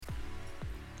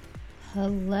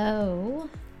Hello,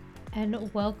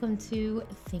 and welcome to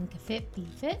Think Fit, Be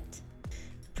Fit,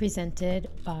 presented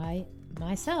by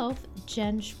myself,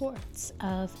 Jen Schwartz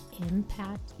of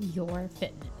Impact Your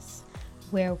Fitness,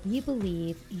 where we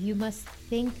believe you must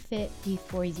think fit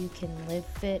before you can live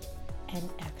fit and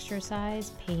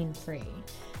exercise pain-free.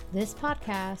 This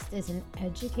podcast is an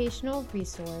educational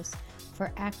resource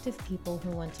for active people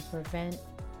who want to prevent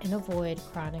and avoid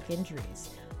chronic injuries,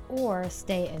 or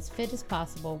stay as fit as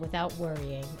possible without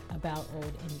worrying about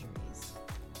old injuries.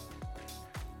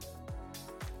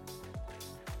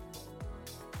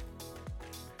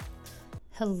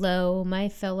 Hello, my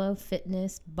fellow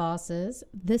fitness bosses.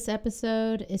 This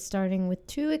episode is starting with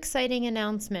two exciting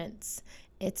announcements.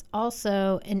 It's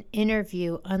also an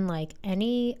interview unlike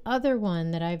any other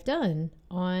one that I've done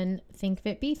on Think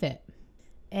Fit, Be Fit.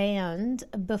 And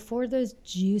before those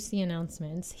juicy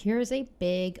announcements, here's a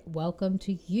big welcome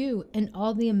to you and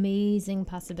all the amazing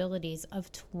possibilities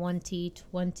of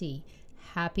 2020.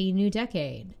 Happy new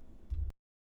decade.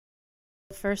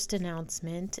 The first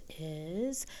announcement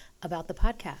is about the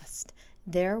podcast.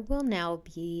 There will now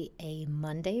be a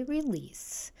Monday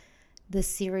release. The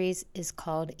series is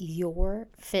called Your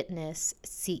Fitness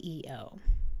CEO.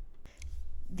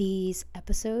 These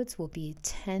episodes will be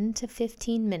 10 to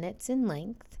 15 minutes in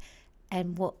length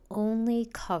and will only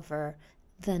cover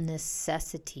the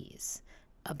necessities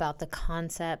about the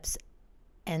concepts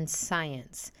and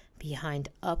science behind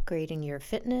upgrading your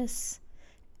fitness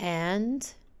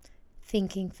and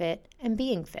thinking fit and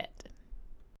being fit.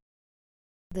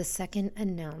 The second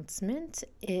announcement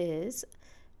is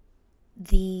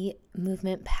the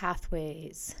Movement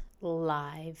Pathways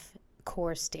live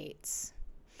course dates.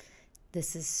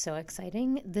 This is so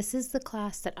exciting. This is the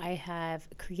class that I have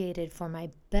created for my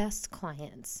best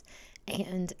clients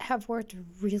and have worked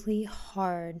really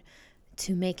hard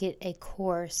to make it a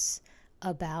course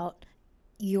about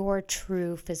your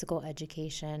true physical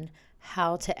education,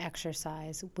 how to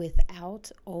exercise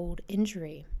without old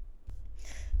injury.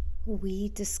 We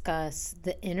discuss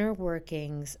the inner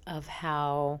workings of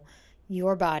how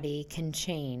your body can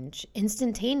change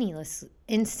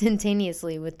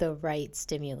instantaneously with the right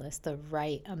stimulus, the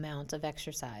right amount of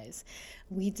exercise.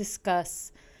 We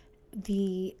discuss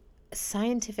the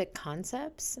scientific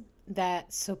concepts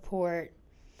that support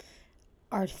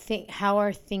how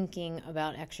our thinking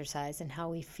about exercise and how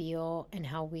we feel and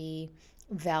how we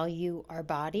value our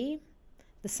body,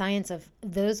 the science of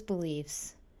those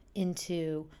beliefs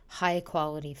into high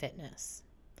quality fitness.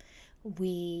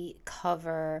 We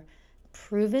cover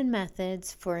proven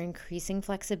methods for increasing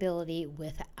flexibility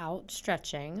without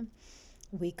stretching.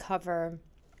 We cover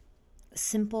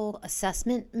simple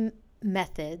assessment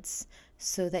methods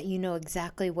so that you know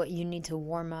exactly what you need to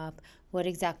warm up, what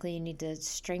exactly you need to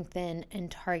strengthen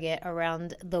and target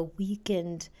around the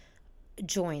weakened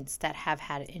joints that have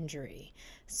had injury.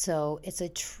 So it's a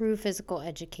true physical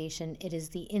education. It is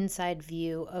the inside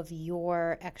view of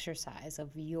your exercise,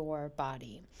 of your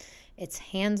body. It's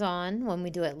hands-on when we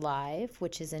do it live,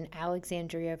 which is in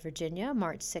Alexandria, Virginia,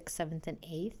 March 6th, 7th, and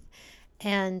 8th.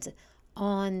 And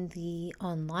on the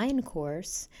online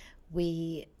course,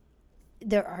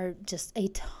 there are just a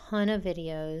ton of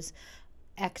videos,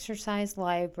 exercise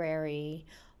library,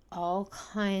 all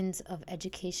kinds of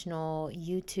educational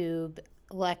YouTube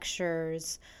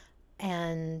lectures,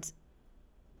 and,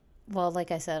 well,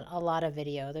 like I said, a lot of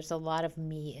video. There's a lot of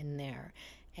me in there.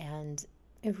 And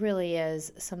it really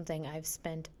is something I've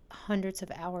spent hundreds of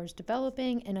hours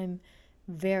developing, and I'm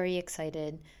very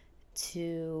excited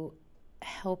to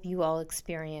help you all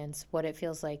experience what it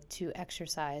feels like to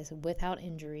exercise without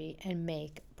injury and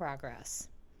make progress.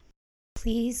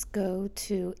 Please go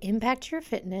to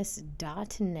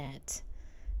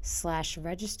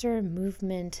impactyourfitness.net/register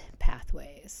movement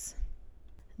pathways.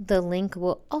 The link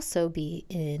will also be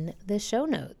in the show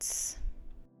notes.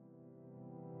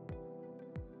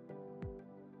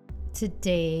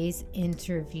 Today's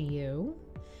interview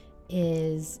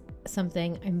is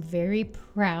something I'm very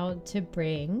proud to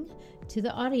bring to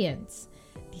the audience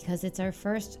because it's our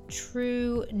first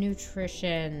true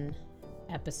nutrition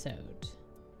episode.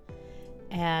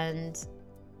 And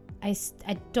I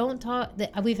don't talk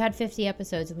that we've had 50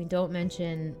 episodes and we don't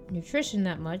mention nutrition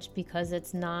that much because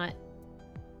it's not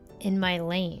in my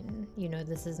lane. You know,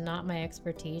 this is not my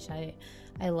expertise. I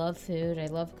love food. I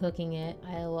love cooking it.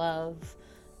 I love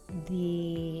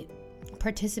the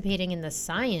participating in the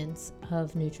science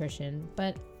of nutrition,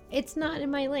 but it's not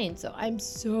in my lane. So I'm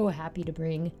so happy to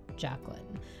bring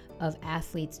Jacqueline of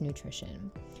Athletes Nutrition.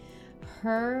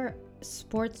 Her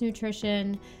sports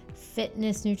nutrition,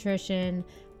 fitness nutrition,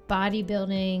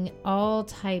 bodybuilding, all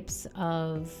types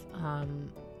of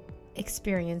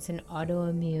experience in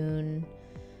autoimmune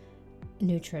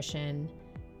nutrition.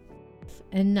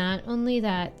 And not only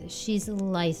that, she's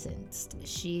licensed.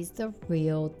 She's the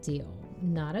real deal,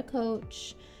 not a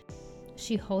coach.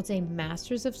 She holds a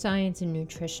Master's of Science in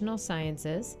Nutritional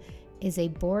Sciences, is a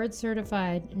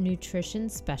board-certified nutrition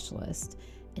specialist,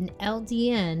 an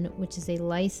LDN, which is a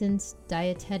licensed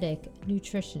dietetic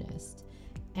nutritionist,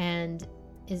 and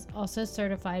is also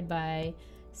certified by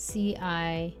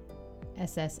CISSN,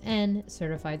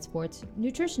 Certified Sports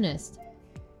Nutritionist.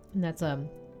 And that's an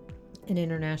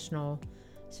international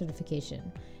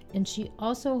certification. And she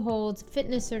also holds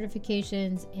fitness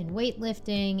certifications in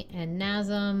weightlifting and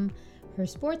NASM. Her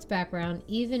sports background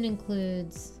even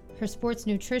includes, her sports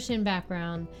nutrition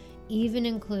background even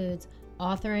includes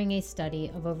authoring a study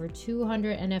of over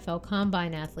 200 NFL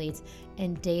Combine athletes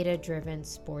and data-driven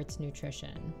sports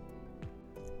nutrition.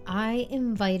 I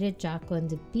invited Jacqueline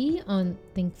to be on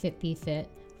Think Fit Be Fit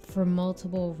for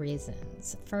multiple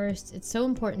reasons. First, it's so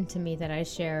important to me that I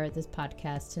share this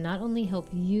podcast to not only help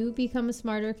you become a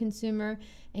smarter consumer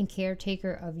and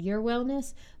caretaker of your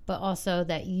wellness, but also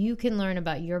that you can learn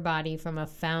about your body from a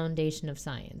foundation of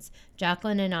science.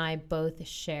 Jacqueline and I both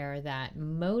share that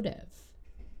motive.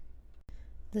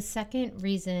 The second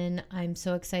reason I'm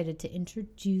so excited to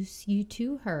introduce you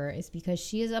to her is because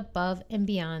she is above and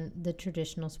beyond the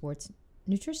traditional sports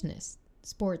nutritionist.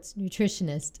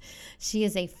 She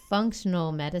is a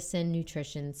functional medicine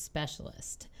nutrition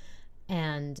specialist.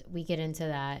 And we get into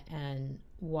that and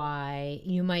why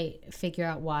you might figure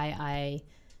out why I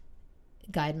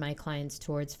guide my clients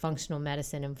towards functional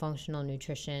medicine and functional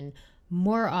nutrition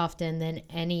more often than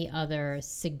any other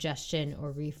suggestion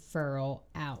or referral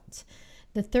out.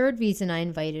 The third reason I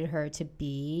invited her to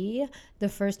be the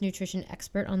first nutrition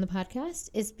expert on the podcast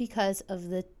is because of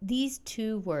these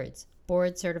two words,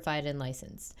 board certified and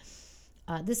licensed.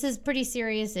 This is a pretty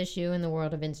serious issue in the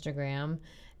world of Instagram,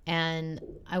 and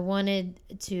I wanted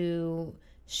to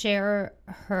share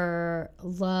her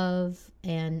love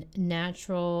and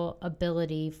natural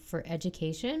ability for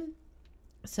education.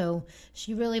 So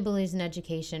she really believes in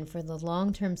education for the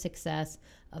long-term success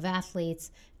of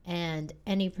athletes and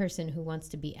any person who wants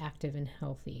to be active and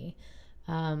healthy.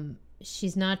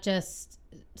 She's not just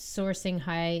sourcing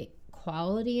high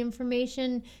quality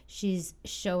information, she's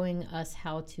showing us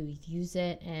how to use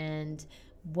it and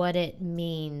what it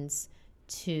means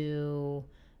to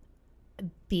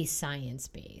be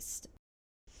science-based.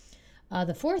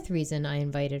 The fourth reason I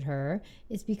invited her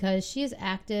is because she is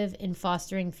active in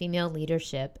fostering female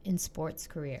leadership in sports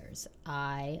careers.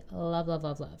 I love, love,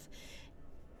 love, love.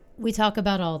 We talk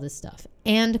about all this stuff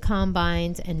and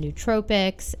combines and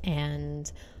nootropics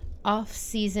and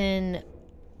off-season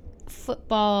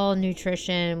football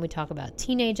nutrition. We talk about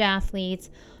teenage athletes,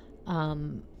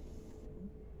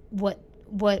 what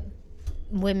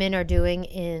women are doing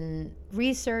in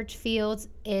research fields.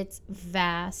 It's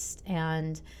vast,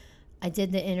 and I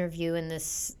did the interview in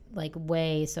this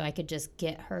way so I could just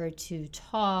get her to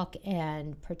talk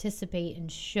and participate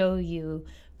and show you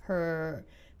her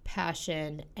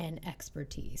passion and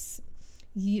expertise.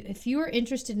 If you are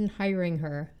interested in hiring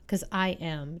her, because I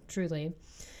am truly,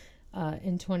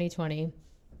 in 2020,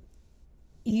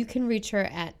 you can reach her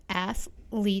at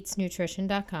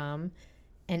athletesnutrition.com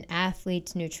and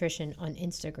Athletes Nutrition on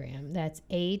Instagram. That's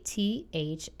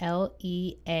ATHLEATS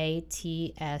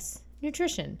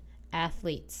Nutrition,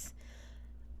 Athletes.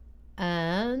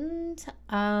 And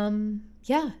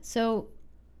so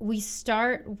we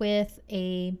start with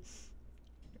a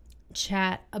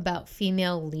chat about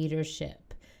female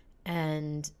leadership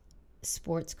and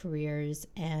sports careers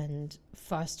and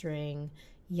fostering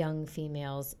young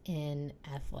females in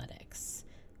athletics,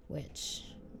 which,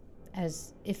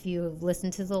 as if you've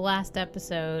listened to the last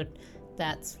episode,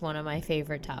 that's one of my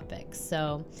favorite topics.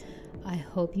 So I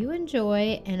hope you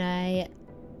enjoy, and I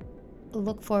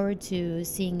look forward to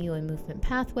seeing you in Movement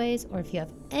Pathways. Or if you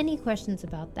have any questions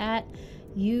about that,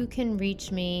 you can reach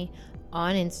me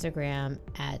on Instagram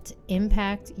at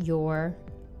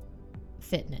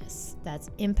impactyourfitness. That's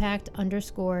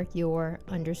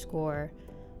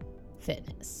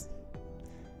impact_your_fitness.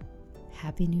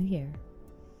 Happy New Year.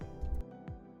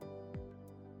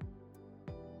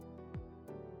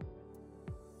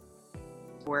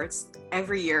 Sports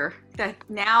every year, that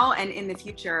now and in the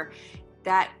future,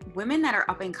 that women that are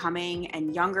up and coming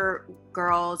and younger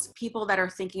girls, people that are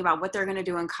thinking about what they're going to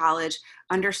do in college,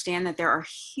 understand that there are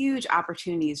huge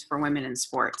opportunities for women in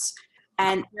sports.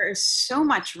 And there is so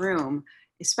much room,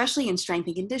 especially in strength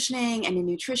and conditioning and in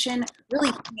nutrition,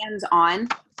 really hands-on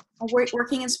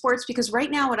working in sports, because right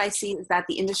now what I see is that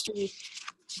the industry,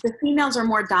 the females are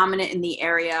more dominant in the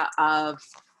area of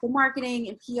the marketing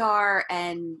and PR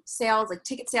and sales, like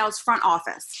ticket sales, front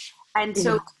office. And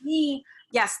so Mhm. to me,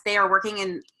 yes, they are working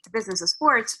in the business of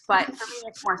sports, but for me,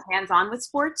 it's more hands-on with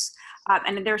sports.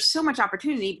 And there's so much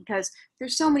opportunity because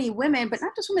there's so many women, but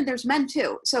not just women, there's men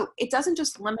too. So it doesn't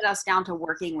just limit us down to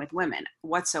working with women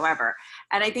whatsoever.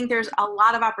 And I think there's a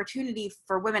lot of opportunity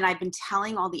for women. I've been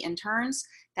telling all the interns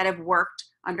that have worked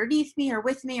underneath me or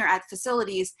with me or at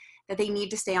facilities that they need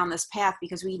to stay on this path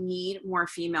because we need more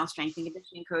female strength and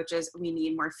conditioning coaches. We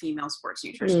need more female sports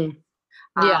nutrition.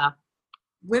 Mm. Yeah.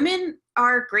 Women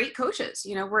are great coaches.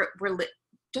 You know,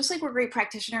 just like we're great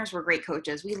practitioners, we're great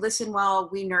coaches. We listen well,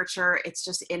 we nurture. It's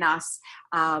just in us.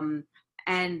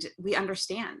 And we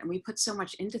understand and we put so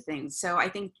much into things. So I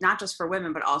think not just for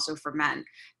women, but also for men,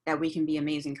 that we can be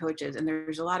amazing coaches. And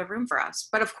there's a lot of room for us.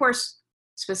 But of course,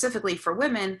 specifically for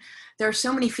women, there are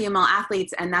so many female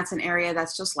athletes, and that's an area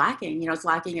that's just lacking. You know, it's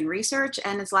lacking in research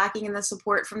and it's lacking in the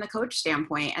support from the coach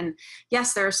standpoint. And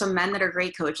yes, there are some men that are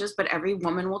great coaches, but every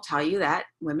woman will tell you that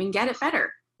women get it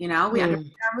better. You know, we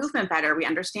understand our movement better. We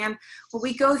understand what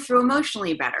we go through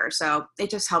emotionally better. So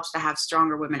it just helps to have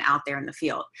stronger women out there in the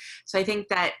field. So I think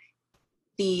that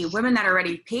the women that are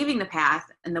already paving the path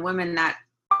and the women that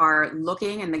are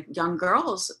looking and the young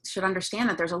girls should understand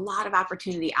that there's a lot of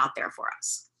opportunity out there for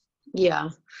us. Yeah.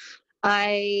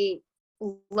 I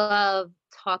love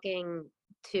talking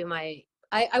to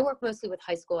I work mostly with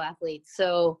high school athletes.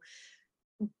 So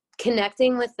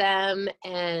connecting with them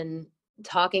and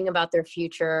talking about their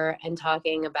future and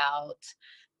talking about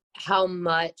how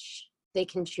much they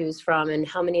can choose from and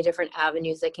how many different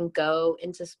avenues they can go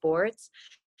into sports.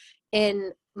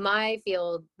 In my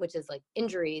field, which is like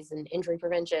injuries and injury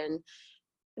prevention,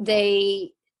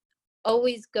 they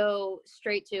always go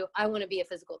straight to, I want to be a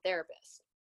physical therapist.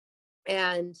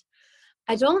 And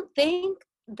I don't think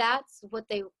that's what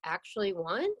they actually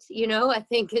want. You know, I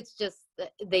think it's just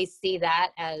that they see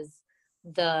that as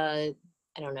the,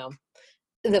 I don't know,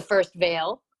 the first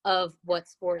veil of what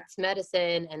sports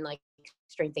medicine and like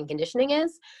strength and conditioning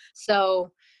is.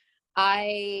 So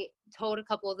I told a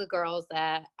couple of the girls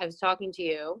that I was talking to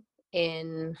you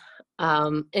in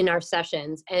our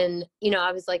sessions, and you know,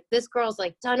 I was like, this girl's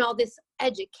like done all this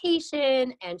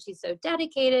education and she's so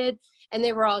dedicated, and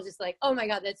they were all just like, oh my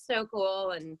god, that's so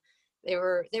cool, and they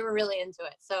were really into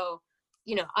it. So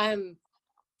you know, I'm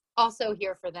also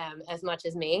here for them as much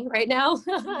as me right now.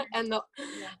 And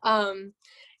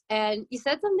and you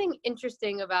said something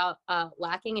interesting about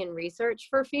lacking in research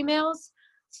for females.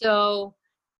 So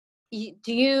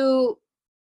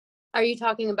are you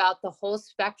talking about the whole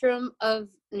spectrum of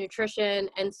nutrition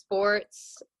and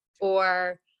sports,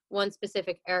 or one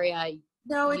specific area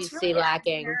No, you it's really see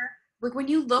lacking? like when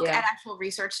you look Yeah. at actual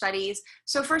research studies.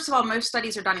 So first of all, most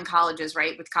studies are done in colleges,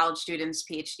 right? With college students,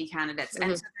 PhD candidates.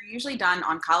 And so they're usually done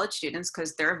on college students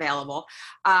because they're available.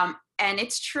 And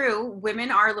it's true, women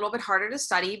are a little bit harder to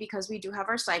study because we do have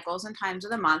our cycles and times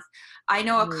of the month. I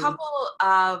know a couple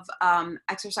of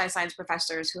exercise science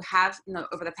professors who have, you know,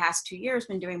 over the past 2 years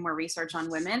been doing more research on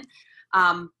women.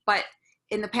 But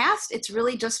in the past, it's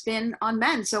really just been on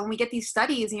men. So when we get these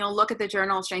studies, you know, look at the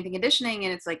Journal of Strength and Conditioning,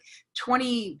 and it's like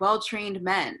 20 well-trained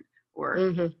men or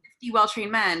 50 well-trained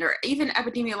men, or even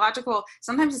epidemiological,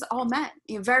 sometimes it's all men,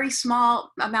 you know, very small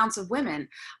amounts of women.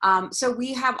 So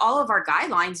we have all of our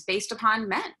guidelines based upon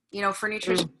men, you know, for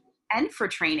nutrition and for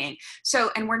training.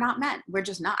 So, and we're not men, we're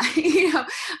just not, you know,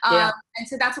 and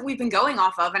so that's what we've been going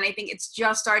off of. And I think it's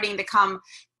just starting to come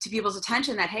to people's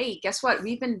attention that, hey, guess what?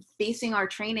 We've been basing our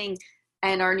training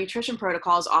and our nutrition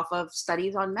protocols off of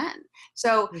studies on men.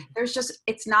 So there's just,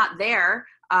 it's not there.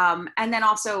 And then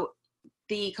also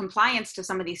the compliance to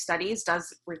some of these studies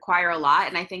does require a lot.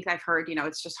 And I think I've heard, you know,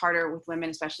 it's just harder with women,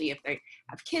 especially if they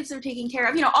have kids they're taking care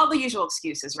of, you know, all the usual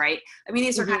excuses, right? I mean,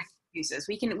 these are kind of excuses.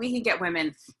 We can get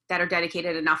women that are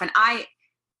dedicated enough. And I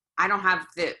don't have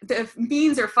the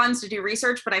means or funds to do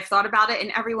research, but I've thought about it.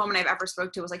 And every woman I've ever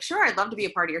spoke to was like, sure, I'd love to be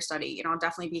a part of your study. You know, I'll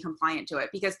definitely be compliant to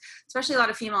it, because especially a lot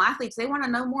of female athletes, they want to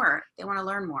know more. They want to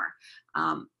learn more.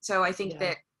 So I think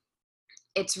that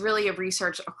it's really a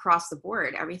research across the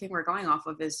board. Everything we're going off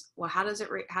of is, well, how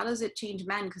does it change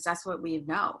men? Because that's what we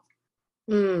know.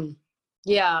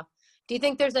 Yeah. Do you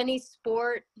think there's any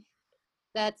sport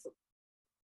that's,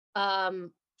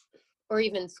 or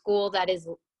even school that is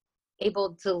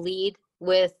able to lead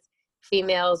with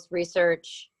females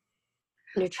research,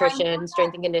 nutrition,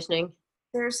 strength and conditioning?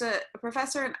 There's a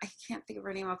professor, and I can't think of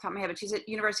her name off the top of my head, but she's at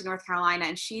University of North Carolina,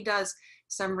 and she does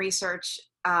some research.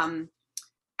 I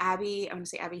want to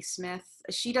say Abby Smith.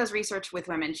 She does research with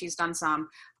women. She's done some.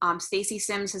 Stacy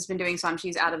Sims has been doing some.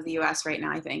 She's out of the US right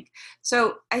now, I think.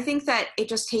 So I think that it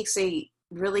just takes a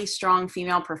really strong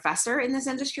female professor in this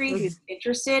industry who's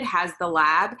interested, has the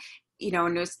lab, you know,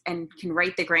 knows and can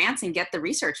write the grants and get the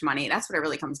research money. That's what it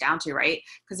really comes down to, right?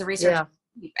 Because the research,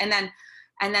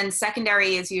 and then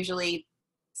secondary is usually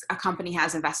a company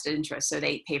has a vested interest, so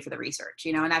they pay for the research,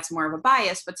 you know, and that's more of a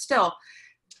bias. But still,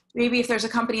 maybe if there's a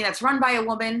company that's run by a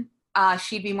woman,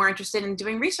 she'd be more interested in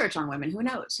doing research on women. Who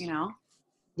knows, you know?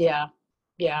 Yeah.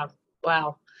 Yeah.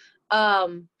 Wow.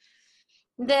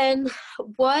 Then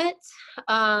what,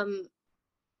 I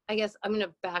guess I'm going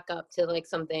to back up to like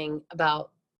something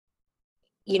about,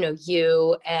 you know,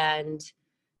 you and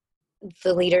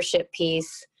the leadership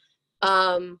piece.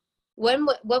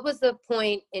 What was the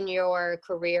point in your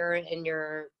career, in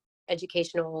your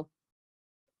educational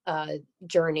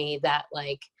journey that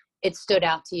like it stood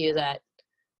out to you that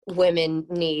women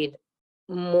need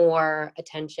more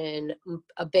attention,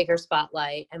 a bigger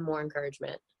spotlight, and more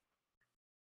encouragement?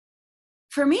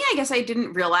 For me, I guess I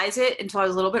didn't realize it until I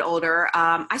was a little bit older.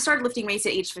 I started lifting weights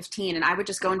at age 15, and I would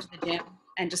just go into the gym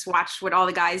and just watch what all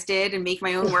the guys did and make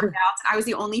my own workouts. I was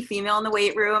the only female in the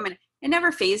weight room, and it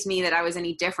never fazed me that I was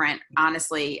any different,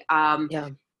 honestly. Yeah.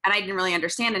 And I didn't really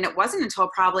understand. And it wasn't until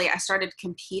probably I started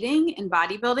competing in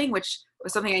bodybuilding, which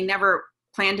was something I never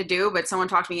planned to do, but someone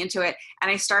talked me into it.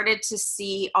 And I started to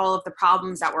see all of the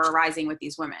problems that were arising with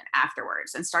these women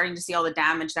afterwards, and starting to see all the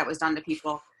damage that was done to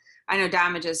people. I know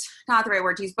damage is not the right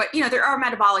word to use, but you know, there are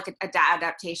metabolic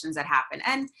adaptations that happen,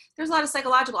 and there's a lot of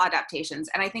psychological adaptations.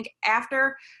 And I think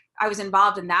after I was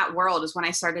involved in that world is when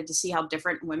I started to see how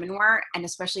different women were, and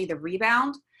especially the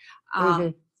rebound.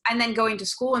 And then going to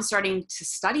school and starting to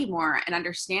study more and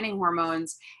understanding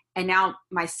hormones. And now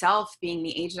myself being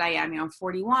the age that I am, you know, I'm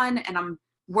 41, and I'm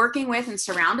working with and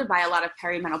surrounded by a lot of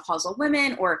perimenopausal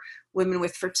women or women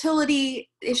with fertility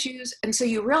issues. And so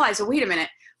you realize, oh, wait a minute,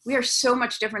 we are so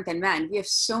much different than men. We have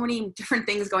so many different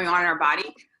things going on in our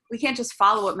body. We can't just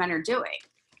follow what men are doing.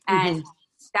 And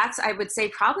that's, I would say,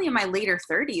 probably in my later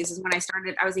 30s is when I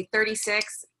started. I was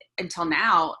 36 until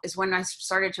now is when I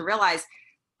started to realize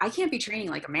I can't be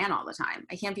training like a man all the time.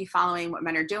 I can't be following what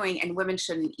men are doing, and women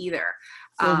shouldn't either.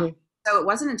 So it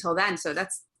wasn't until then. So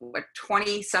that's what,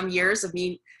 20 some years of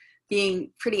me being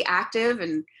pretty active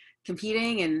and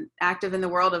competing and active in the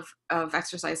world of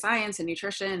exercise science and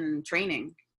nutrition and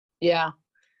training. Yeah.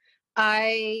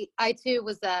 I too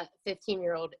was that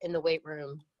 15-year-old in the weight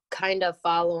room, kind of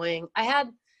following. I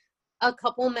had a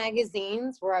couple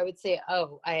magazines where I would say,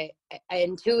 oh, I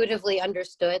intuitively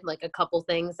understood like a couple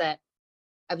things that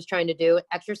I was trying to do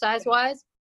exercise wise.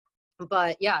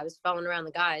 But yeah, I was following around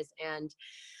the guys, and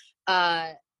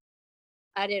I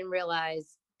didn't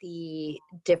realize the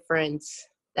difference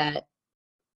that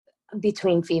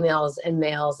between females and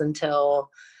males until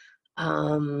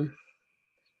I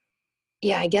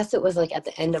guess it was like at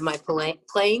the end of my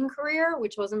playing career,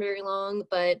 which wasn't very long,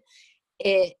 but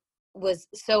it was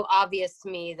so obvious to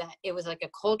me that it was like a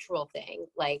cultural thing.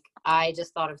 Like I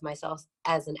just thought of myself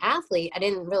as an athlete. I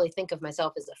didn't really think of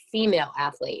myself as a female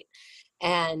athlete.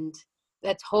 And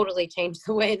that totally changed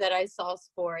the way that I saw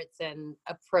sports and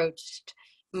approached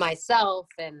myself.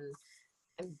 And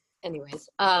anyways,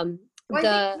 Well, I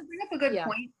think you bring up a good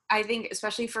point. I think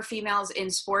especially for females in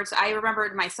sports, I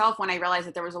remembered myself when I realized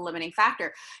that there was a limiting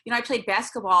factor. You know, I played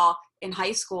basketball in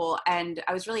high school and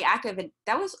I was really active, and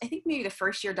that was, I think, maybe the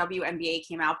first year WNBA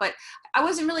came out, but I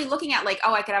wasn't really looking at like,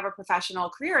 oh, I could have a professional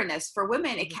career in this. For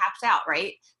women, it caps out,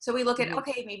 right? So we look at,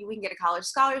 okay, maybe we can get a college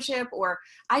scholarship, or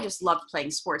I just loved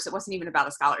playing sports. It wasn't even about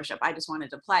a scholarship. I just wanted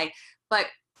to play. But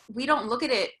we don't look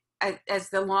at it as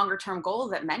the longer term goal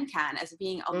that men can, as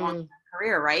being a long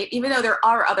career, right? Even though there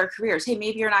are other careers. Hey,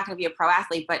 maybe you're not going to be a pro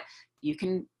athlete, but you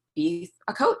can be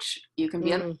a coach. You can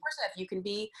be a person. You can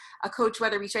be a coach,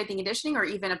 whether it be strength and conditioning or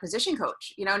even a position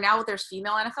coach. You know, now there's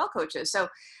female NFL coaches. So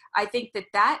I think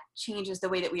that changes the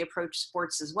way that we approach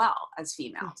sports as well as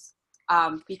females.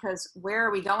 Because where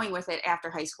are we going with it after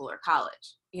high school or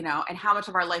college? You know, and how much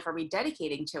of our life are we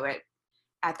dedicating to it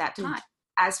at that time?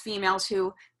 As females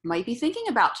who might be thinking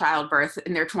about childbirth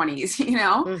in their 20s, you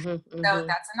know? So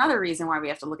that's another reason why we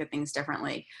have to look at things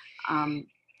differently. I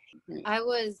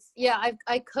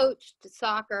coached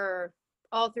soccer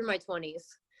all through my 20s.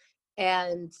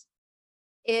 And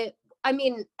I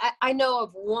know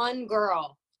of one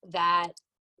girl that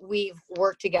we've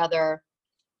worked together,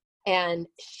 and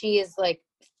she is like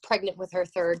pregnant with her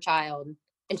third child.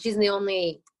 And she's the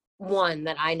only one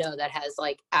that I know that has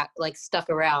like stuck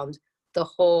around the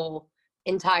whole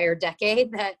entire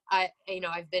decade that I've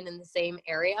been in the same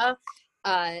area.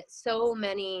 So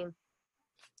many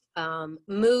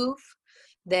move.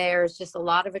 There's just a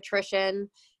lot of attrition,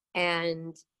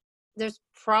 and there's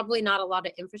probably not a lot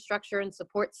of infrastructure and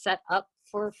support set up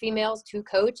for females to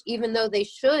coach, even though they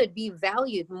should be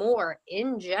valued more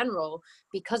in general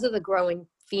because of the growing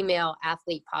female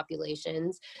athlete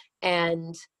populations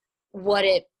and what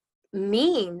it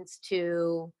means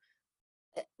to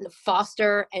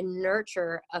foster and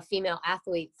nurture a female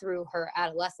athlete through her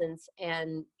adolescence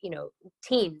and,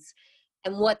 teens,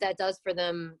 and what that does for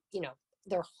them,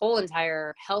 their whole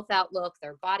entire health outlook,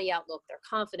 their body outlook, their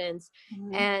confidence.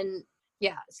 Mhm. And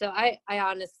yeah, so I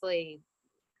honestly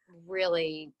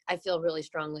I feel really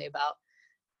strongly about,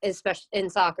 especially in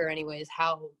soccer anyways,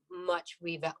 how much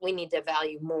we need to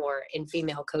value more in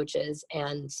female coaches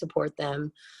and support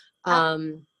them.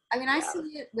 I mean, I Yeah.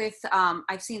 see it with,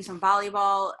 I've seen some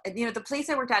volleyball, the place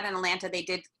I worked at in Atlanta, they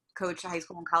did coach high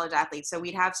school and college athletes. So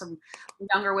we'd have some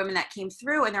younger women that came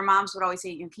through and their moms would always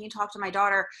say, can you talk to my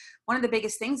daughter? One of the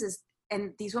biggest things is,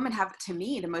 and these women have, to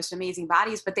me, the most amazing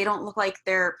bodies, but they don't look like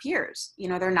their peers.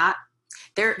 They're not,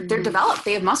 they're developed,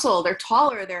 they have muscle, they're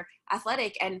taller, they're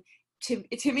athletic. And to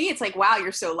me, it's like, wow,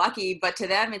 you're so lucky. But to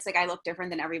them, it's like, I look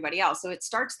different than everybody else. So it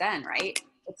starts then, right?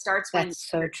 It starts when That's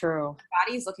so true.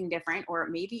 body's looking different, or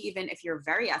maybe even if you're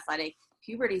very athletic,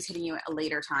 puberty's hitting you at a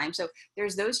later time. So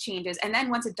there's those changes. And then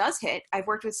once it does hit, I've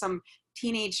worked with some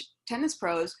teenage tennis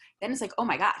pros, then it's like, oh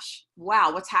my gosh,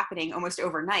 wow, what's happening almost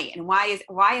overnight? And why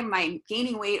am I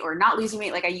gaining weight or not losing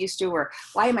weight like I used to? Or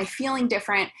why am I feeling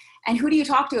different? And who do you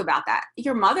talk to about that?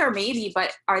 Your mother, maybe,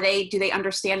 but do they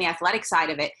understand the athletic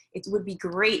side of it? It would be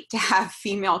great to have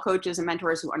female coaches and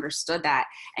mentors who understood that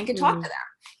and could talk to them,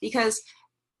 because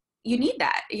you need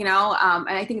that, and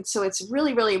I think it's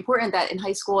really, really important that in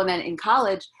high school and then in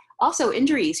college, also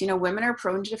injuries, women are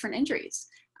prone to different injuries.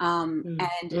 And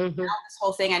this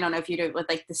whole thing, I don't know if you do with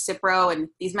like the Cipro and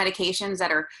these medications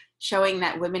that are showing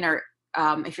that women are,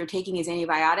 if you're taking these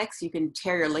antibiotics, you can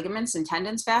tear your ligaments and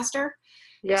tendons faster.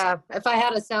 Yeah. If I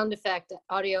had a sound effect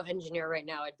audio engineer right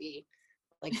now, I'd be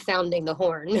like sounding the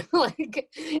horn, like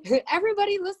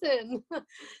everybody listen.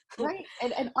 Right.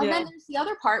 And then there's the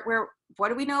other part where, what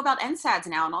do we know about NSAIDs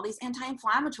now and all these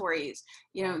anti-inflammatories,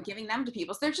 giving them to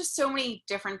people. So there's just so many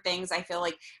different things. I feel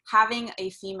like having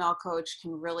a female coach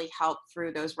can really help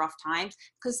through those rough times,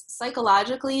 because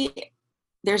psychologically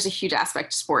there's a huge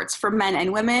aspect to sports for men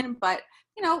and women, but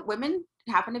women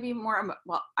happen to be more,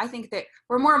 well, I think that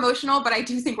we're more emotional, but I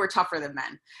do think we're tougher than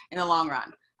men in the long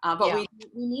run. But we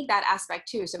need that aspect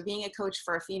too. So being a coach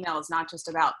for a female is not just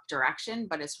about direction,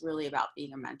 but it's really about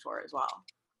being a mentor as well.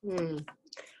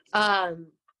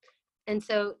 And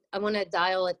so I want to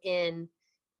dial it in.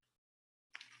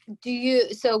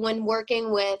 So when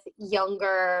working with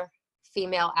younger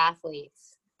female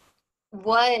athletes,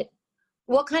 what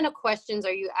kind of questions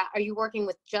are you working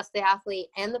with just the athlete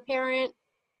and the parent,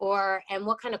 and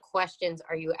what kind of questions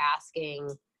are you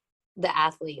asking the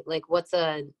athlete? Like what's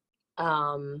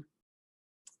from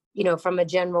a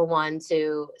general one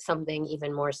to something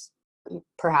even more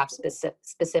perhaps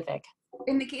specific?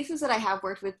 In the cases that I have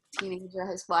worked with teenager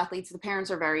high school athletes, the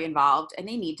parents are very involved, and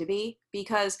they need to be,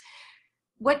 because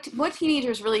what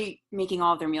teenagers really making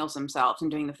all of their meals themselves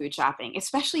and doing the food shopping,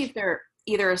 especially if they're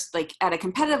either like at a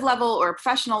competitive level or a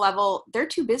professional level, they're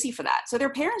too busy for that. So their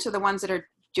parents are the ones that are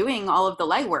doing all of the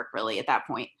legwork really at that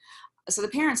point. So the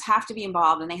parents have to be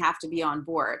involved and they have to be on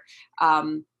board.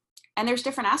 And there's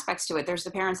different aspects to it. There's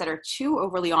the parents that are too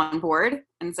overly on board,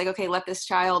 and it's like, okay, let this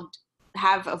child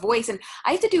have a voice. And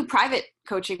I have to do private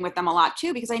coaching with them a lot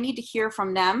too, because I need to hear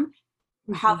from them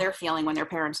how they're feeling when their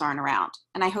parents aren't around.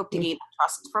 And I hope to gain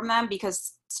trust from them,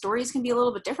 because stories can be a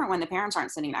little bit different when the parents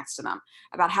aren't sitting next to them,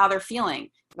 about how they're feeling,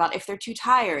 about if they're too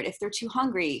tired, if they're too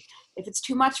hungry, if it's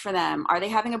too much for them. Are they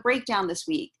having a breakdown this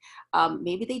week?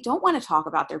 Maybe they don't want to talk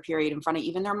about their period in front of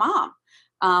even their mom.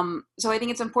 So I think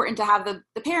it's important to have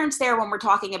the parents there when we're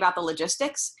talking about the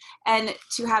logistics, and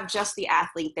to have just the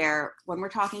athlete there when we're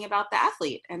talking about the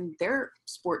athlete and their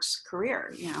sports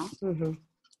career,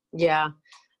 Yeah.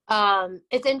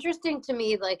 It's interesting to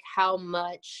me, like how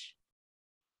much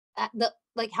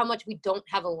we don't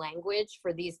have a language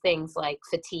for these things like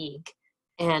fatigue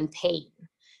and pain.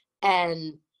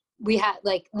 And we have,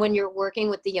 like, when you're working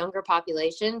with the younger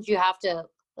populations, you have to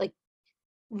like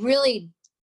really,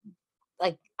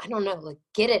 like, I don't know, like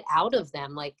get it out of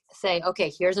them, like say,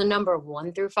 okay, here's a number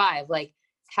 1 through 5. Like,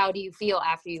 how do you feel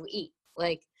after you eat?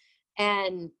 Like,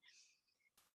 and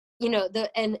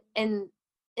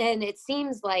and it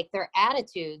seems like their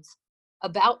attitudes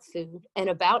about food and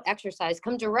about exercise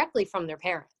come directly from their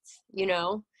parents,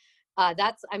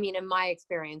 that's, I mean, in my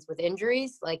experience with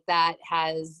injuries, like that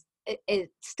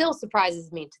it still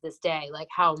surprises me to this day, like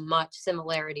how much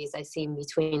similarities I see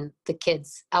between the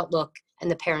kids' outlook and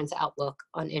the parents' outlook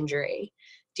on injury.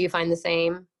 Do you find the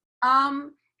same?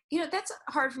 That's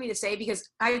hard for me to say because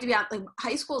I have to be honest, like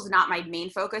high school is not my main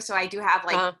focus. So I do have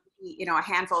like, a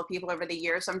handful of people over the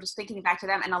years. So I'm just thinking back to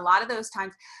them. And a lot of those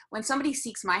times when somebody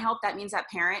seeks my help, that means that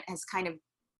parent has kind of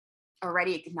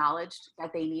already acknowledged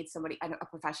that they need somebody, a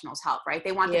professional's help, right?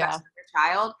 They want the best for their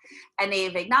child and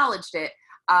they've acknowledged it.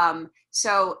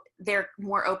 So they're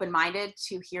more open-minded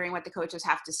to hearing what the coaches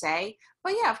have to say.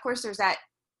 But yeah, of course there's that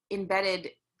embedded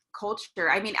culture.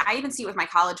 I mean, I even see it with my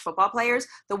college football players,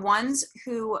 the ones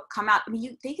who come out,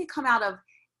 they could come out of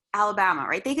Alabama,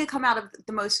 right? They could come out of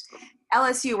the most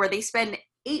LSU where they spend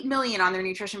 $8 million on their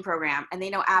nutrition program and they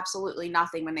know absolutely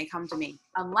nothing when they come to me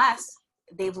unless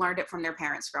they've learned it from their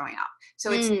parents growing up.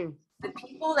 So it's the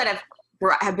people that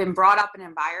have been brought up in an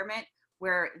environment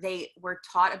where they were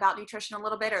taught about nutrition a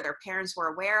little bit, or their parents were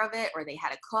aware of it, or they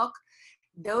had a cook.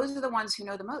 Those are the ones who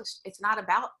know the most. It's not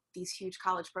about these huge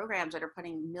college programs that are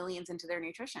putting millions into their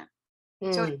nutrition.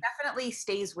 So it definitely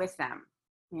stays with them,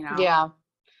 Yeah.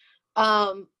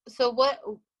 So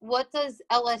what does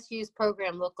LSU's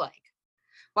program look like?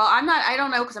 Well, I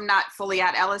don't know because I'm not fully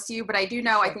at LSU, but I do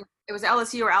know, I think it was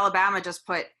LSU or Alabama just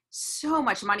put so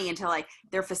much money into like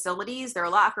their facilities, their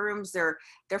locker rooms, their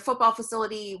football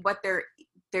facility, what their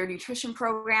nutrition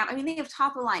program. I mean, they have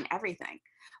top of the line everything,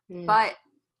 but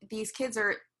these kids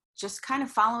are just kind of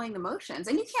following the motions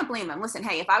and you can't blame them. Listen,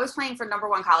 hey, if I was playing for number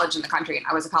one college in the country and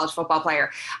I was a college football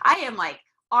player, I am like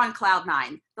on cloud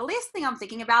nine. The last thing I'm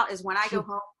thinking about is when I go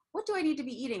home, what do I need to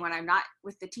be eating when I'm not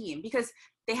with the team? Because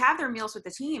they have their meals with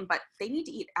the team, but they need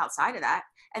to eat outside of that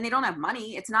and they don't have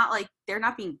money. It's not like they're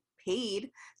not being paid.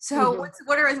 So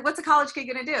what's a college kid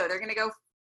going to do? They're going to go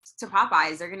to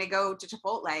Popeyes. They're going to go to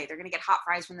Chipotle. They're going to get hot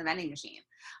fries from the vending machine.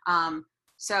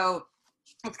 So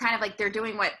it's kind of like they're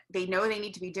doing what they know they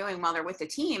need to be doing while they're with the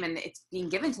team and it's being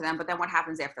given to them. But then what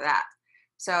happens after that?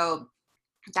 So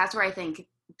that's where I think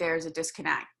there's a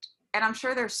disconnect. And I'm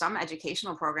sure there's some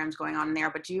educational programs going on in there,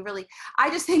 but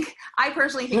I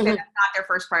personally think that that's not their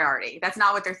first priority. That's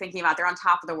not what they're thinking about. They're on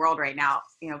top of the world right now,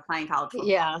 playing college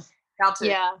football. About to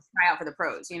try out for the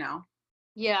pros,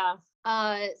 Yeah.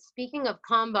 Speaking of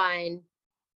combine,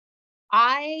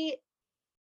 I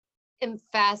am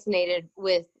fascinated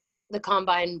with the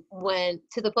combine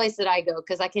to the place that I go,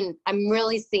 because I'm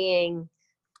really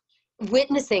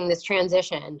witnessing this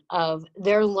transition of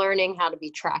they're learning how to be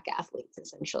track athletes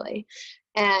essentially,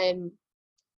 and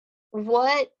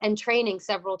training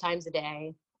several times a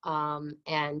day,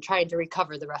 and trying to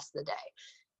recover the rest of the day.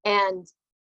 And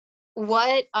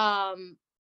what,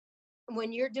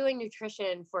 when you're doing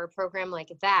nutrition for a program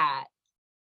like that,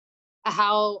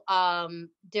 how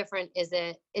different is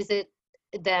it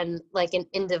than like an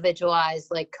individualized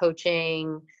like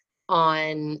coaching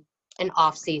on an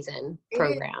off-season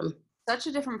program? Such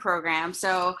a different program.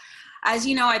 So as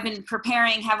you know, I've been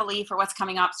preparing heavily for what's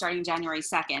coming up starting January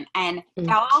 2nd. And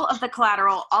all of the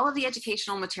collateral, all of the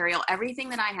educational material, everything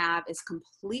that I have is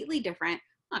completely different.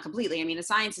 Not completely. I mean, a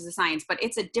science is a science, but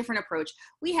it's a different approach.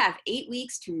 We have 8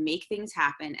 weeks to make things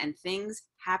happen, and things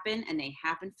happen, and they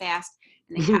happen fast,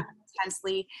 and they happen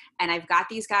intensely. And I've got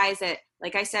these guys that,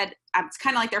 like I said, it's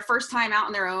kind of like their first time out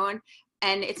on their own.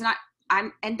 And it's not,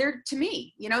 and they're, to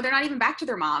me, they're not even back to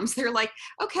their moms. They're like,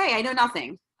 okay, I know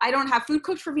nothing. I don't have food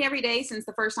cooked for me every day since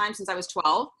the first time since I was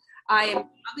 12. I am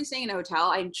probably staying in a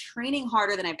hotel. I'm training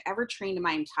harder than I've ever trained in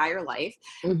my entire life.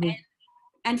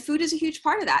 And food is a huge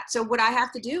part of that. So what I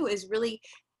have to do is really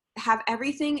have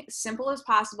everything simple as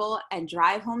possible and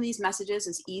drive home these messages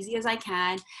as easy as I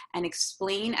can and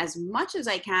explain as much as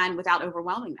I can without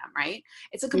overwhelming them, right?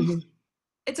 It's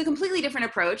a completely different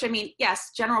approach. I mean, yes,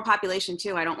 general population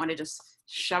too. I don't want to just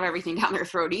shove everything down their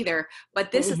throat either,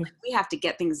 but this is like, we have to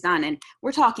get things done. And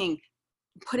we're talking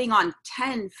putting on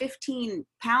 10, 15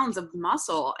 pounds of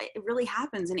muscle. It really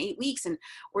happens in 8 weeks. And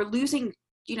we're losing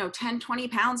 10, 20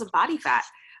 pounds of body fat.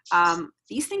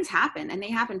 These things happen and they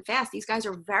happen fast. These guys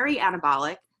are very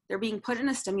anabolic. They're being put in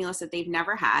a stimulus that they've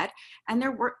never had. And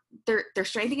their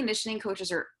strength and conditioning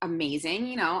coaches are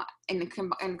amazing,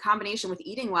 in combination with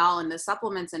eating well and the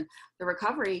supplements and the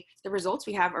recovery, the results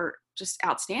we have are just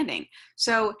outstanding.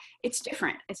 So it's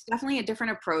different. It's definitely a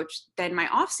different approach than my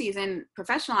off-season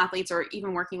professional athletes or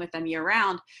even working with them year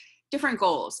round. Different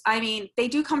goals. I mean, they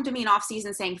do come to me in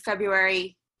off-season saying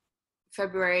February,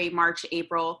 March,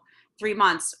 April, 3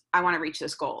 months, I want to reach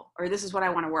this goal, or this is what I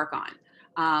want to work on.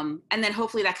 And then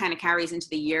hopefully that kind of carries into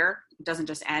the year. It doesn't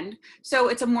just end. So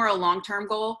it's a more long-term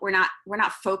goal. We're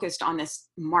not focused on this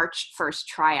March 1st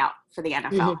tryout for the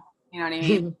NFL. You know what I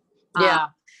mean? Yeah.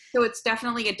 So it's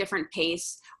definitely a different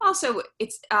pace. Also,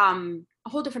 it's a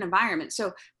whole different environment.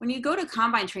 So when you go to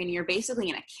combine training, you're basically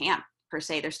in a camp per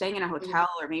se. They're staying in a hotel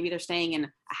or maybe they're staying in a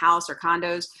house or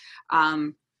condos.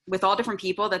 with all different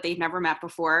people that they've never met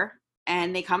before.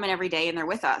 And they come in every day and they're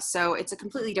with us. So it's a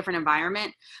completely different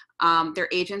environment. Their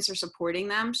agents are supporting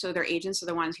them. So their agents are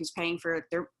the ones who's paying for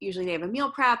usually they have a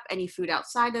meal prep, any food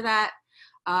outside of that.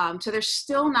 So they're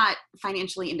still not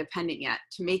financially independent yet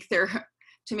to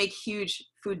make huge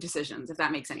food decisions, if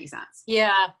that makes any sense.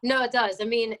 Yeah, no, it does. I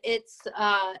mean, it's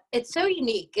so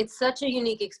unique. It's such a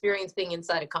unique experience being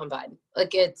inside a combine.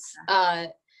 Like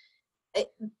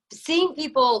seeing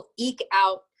people eke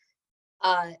out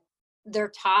their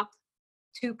top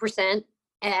 2%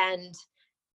 and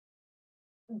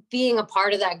being a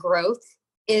part of that growth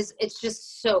it's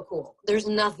just so cool. There's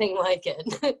nothing like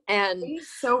it. And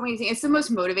it's so amazing. It's the most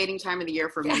motivating time of the year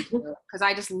for me because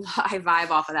I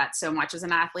vibe off of that so much as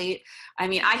an athlete. I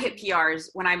mean, I hit PRs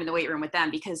when I'm in the weight room with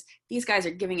them because these guys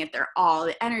are giving it their all.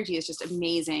 The energy is just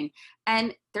amazing.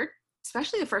 And they're,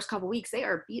 especially the first couple of weeks, they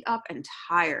are beat up and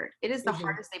tired. It is the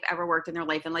hardest they've ever worked in their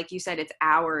life. And like you said, it's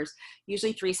hours,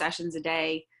 usually 3 sessions a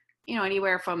day,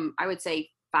 anywhere from, I would say,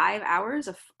 5 hours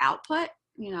of output,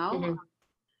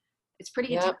 It's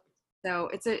pretty intense. So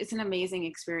it's an amazing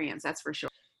experience, that's for sure.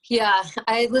 Yeah,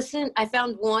 I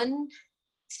found one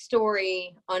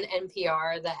story on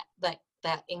NPR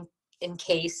that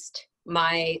encased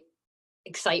my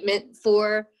excitement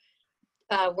for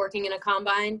working in a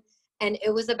combine. And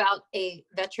it was about a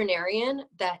veterinarian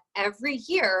that every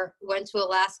year went to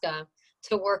Alaska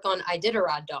to work on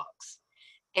Iditarod dogs,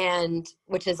 and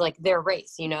which is like their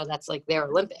race, that's like their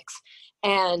Olympics.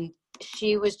 And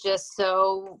she was just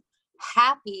so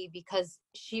happy because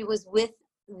she was with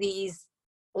these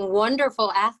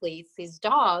wonderful athletes, these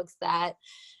dogs that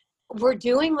were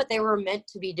doing what they were meant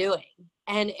to be doing.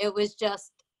 And it was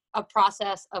just a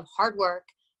process of hard work,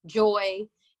 joy,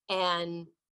 and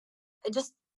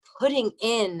just putting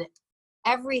in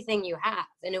everything you have.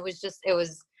 And it was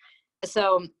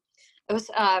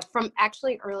from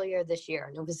actually earlier this year.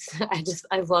 And it was,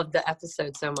 I loved the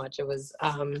episode so much. It was,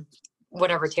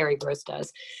 whatever Terry Gross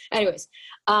does. Anyways,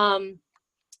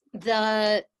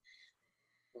 the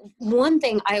one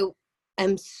thing I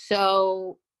am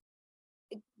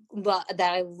that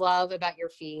I love about your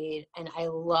feed and I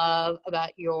love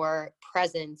about your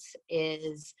presence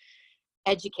is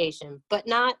education, but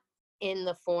not in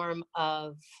the form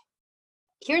of,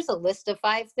 here's a list of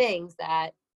 5 things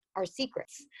that are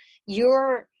secrets.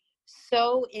 You're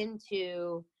so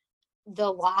into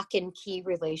the lock and key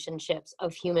relationships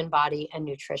of human body and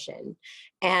nutrition.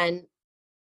 And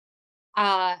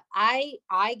I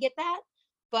get that,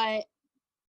 but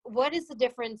what is the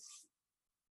difference,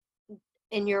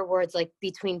 in your words, like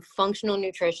between functional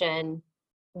nutrition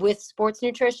with sports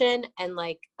nutrition and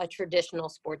like a traditional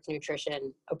sports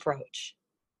nutrition approach?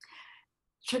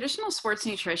 Traditional sports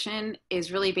nutrition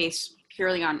is really based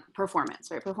purely on performance,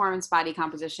 right? Performance, body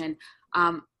composition.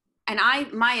 And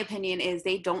my opinion is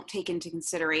they don't take into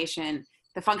consideration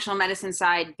the functional medicine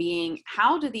side, being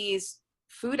how do these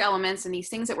food elements and these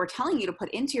things that we're telling you to put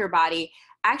into your body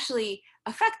actually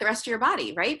affect the rest of your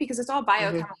body, right? Because it's all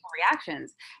biochemical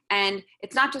reactions. And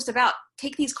it's not just about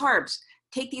take these carbs,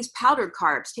 take these powdered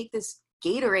carbs, take this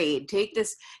Gatorade, take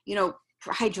this,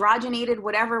 hydrogenated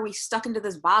whatever we stuck into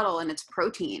this bottle and it's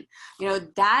protein.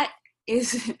 That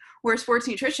is where sports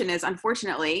nutrition is,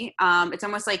 unfortunately. It's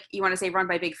almost like you want to say run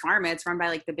by big pharma. It's run by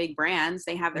like the big brands.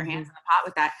 They have their hands in the pot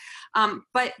with that.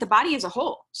 But the body as a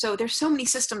whole. So there's so many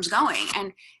systems going,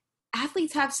 and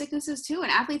athletes have sicknesses too.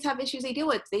 And athletes have issues they deal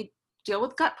with. They deal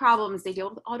with gut problems. They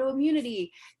deal with autoimmunity.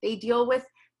 They deal with,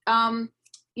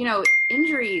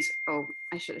 injuries. Oh,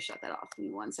 I should have shut that off. Give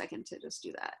me 1 second to just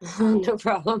do that. No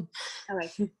problem.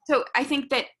 Okay. So I think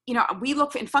that, we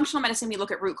look in functional medicine, we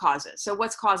look at root causes. So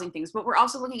what's causing things, but we're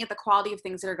also looking at the quality of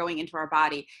things that are going into our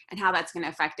body and how that's going to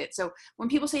affect it. So when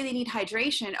people say they need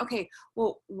hydration, okay,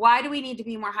 well, why do we need to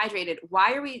be more hydrated?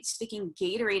 Why are we sticking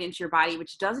Gatorade into your body,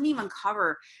 which doesn't even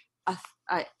cover a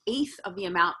eighth of the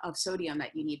amount of sodium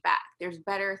that you need back? There's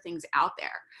better things out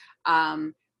there.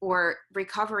 Or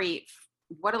recovery,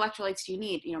 what electrolytes do you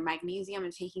need? Magnesium,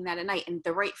 and taking that at night, and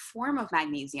the right form of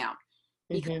magnesium,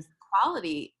 because the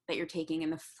quality that you're taking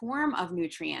and the form of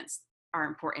nutrients are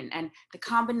important, and the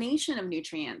combination of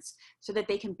nutrients so that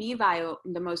they can be the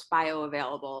most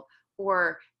bioavailable,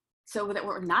 or so that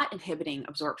we're not inhibiting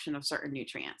absorption of certain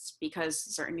nutrients because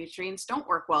certain nutrients don't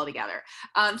work well together.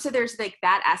 So there's like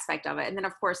that aspect of it. And then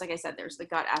of course, like I said, there's the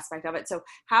gut aspect of it. So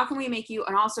how can we make you,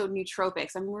 and also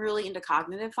nootropics. I'm really into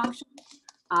cognitive function.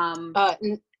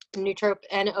 NOO.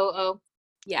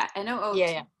 Yeah, NOO.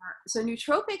 Yeah. So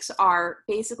nootropics are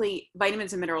basically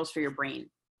vitamins and minerals for your brain.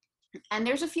 And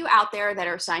there's a few out there that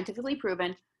are scientifically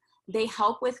proven. They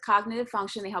help with cognitive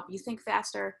function. They help you think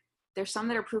faster. There's some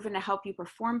that are proven to help you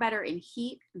perform better in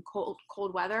heat and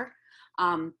cold weather.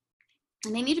 And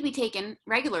they need to be taken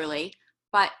regularly,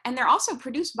 and they're also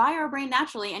produced by our brain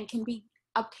naturally and can be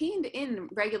obtained in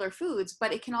regular foods,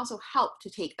 but it can also help to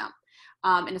take them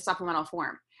in a supplemental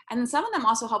form. And then some of them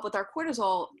also help with our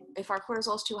cortisol if our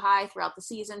cortisol is too high throughout the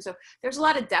season. So there's a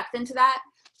lot of depth into that,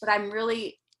 but I'm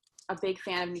really a big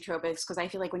fan of nootropics because I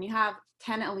feel like when you have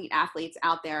 10 elite athletes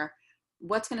out there,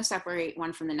 what's going to separate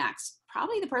one from the next?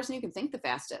 Probably the person who can think the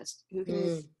fastest, who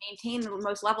can maintain the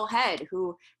most level head,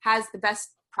 who has the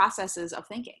best processes of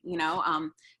thinking,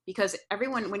 because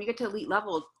everyone, when you get to elite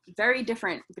level, very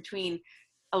different between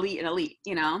elite and elite,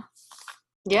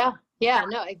 Yeah.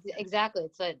 No, exactly.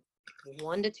 It's a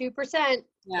 1 to 2%,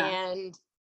 and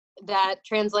that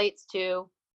translates to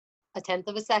a tenth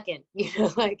of a second,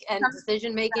 and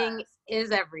decision making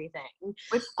is everything.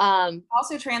 Which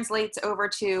also translates over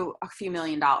to a few $1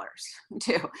 million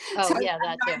too. Oh, so yeah,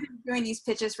 that too. I've been doing these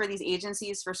pitches for these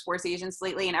agencies, for sports agents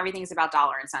lately, and everything's about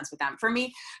dollar and cents with them. For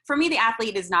me, the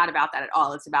athlete is not about that at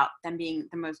all. It's about them being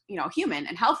the most, human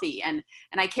and healthy. And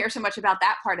I care so much about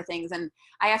that part of things. And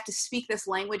I have to speak this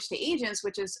language to agents,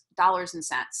 which is dollars and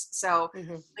cents. So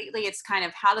lately it's kind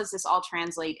of, how does this all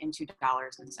translate into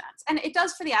dollars and cents? And it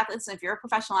does for the athletes. And if you're a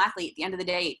professional athlete, at the end of the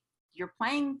day, you're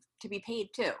playing to be paid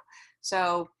too.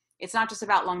 So it's not just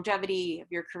about longevity of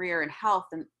your career and health.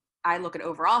 And I look at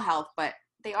overall health, but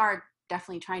they are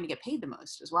definitely trying to get paid the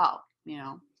most as well,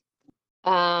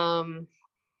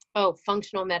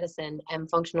 Functional medicine and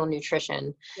functional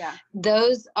nutrition. Yeah.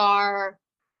 Those are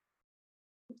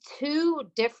two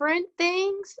different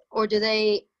things, or do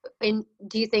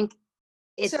you think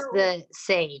it's the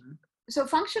same? So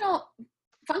functional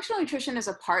nutrition is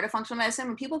a part of functional medicine.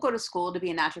 When people go to school to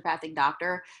be a naturopathic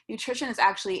doctor, nutrition is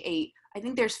actually I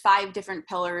think there's 5 different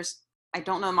pillars. I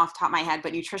don't know them off the top of my head,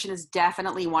 but nutrition is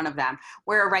definitely one of them.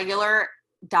 Where a regular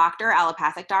doctor,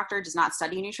 allopathic doctor, does not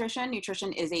study nutrition.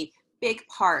 Nutrition is a big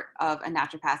part of a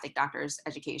naturopathic doctor's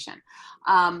education.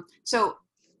 So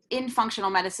in functional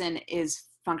medicine is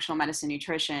functional medicine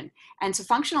nutrition. And so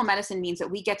functional medicine means that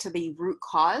we get to the root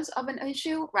cause of an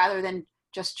issue rather than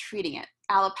just treating it.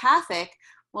 Allopathic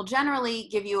will generally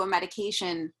give you a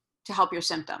medication to help your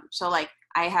symptom. So like,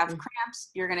 I have cramps,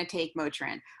 you're going to take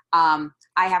Motrin. I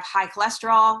have high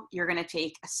cholesterol, you're going to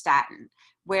take a statin.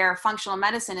 Where functional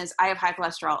medicine is, I have high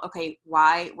cholesterol. Okay,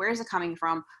 why? Where is it coming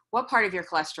from? What part of your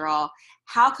cholesterol?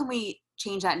 How can we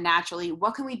change that naturally?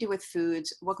 What can we do with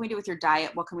foods? What can we do with your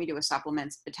diet? What can we do with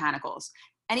supplements, botanicals?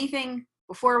 Anything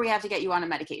before we have to get you on a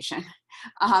medication.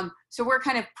 So we're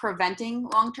kind of preventing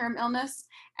long-term illness.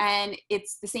 And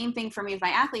it's the same thing for me with my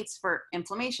athletes for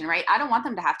inflammation, right? I don't want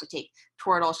them to have to take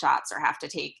Toradol shots or have to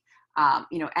take,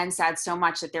 NSAIDs so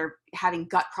much that they're having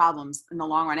gut problems in the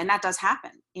long run. And that does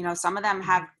happen. Some of them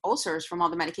have ulcers from all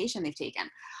the medication they've taken.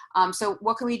 So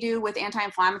what can we do with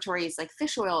anti-inflammatories like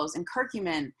fish oils and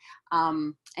curcumin?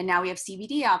 And now we have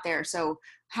CBD out there. So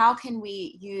how can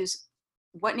we use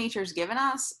what nature's given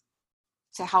us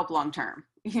to help long-term,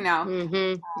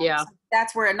 Yeah. So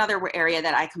that's where another area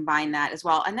that I combine that as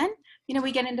well. And then,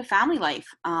 we get into family life,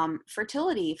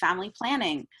 fertility, family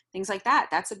planning, things like that.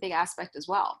 That's a big aspect as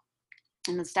well.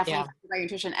 And it's definitely by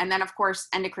nutrition. And then of course,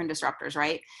 endocrine disruptors,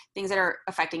 right? Things that are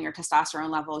affecting your testosterone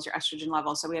levels, your estrogen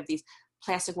levels. So we have these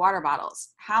plastic water bottles.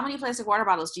 How many plastic water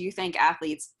bottles do you think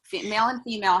athletes, male and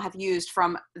female, have used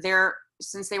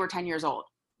since they were 10 years old?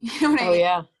 You know what I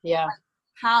mean? Yeah.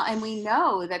 And we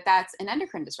know that that's an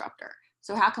endocrine disruptor.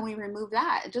 So how can we remove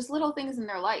that? Just little things in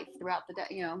their life throughout the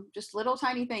day, just little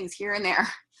tiny things here and there.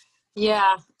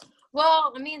 Yeah.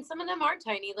 Well, I mean, some of them are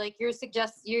tiny. Like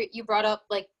you brought up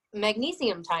like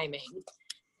magnesium timing.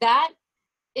 That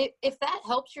if that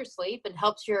helps your sleep and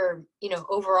helps your,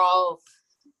 overall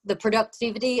the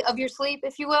productivity of your sleep,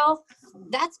 if you will,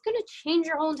 that's going to change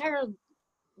your whole entire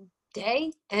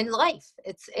day and life.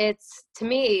 It's to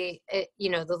me,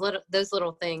 those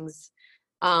little things,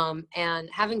 and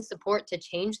having support to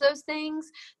change those things.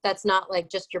 That's not like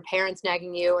just your parents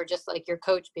nagging you or just like your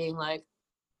coach being like,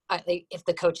 if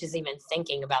the coach is even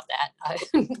thinking about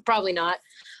that, probably not.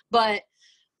 But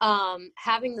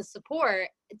having the support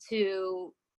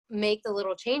to make the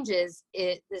little changes,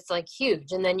 it's like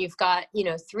huge. And then you've got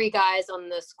 3 guys on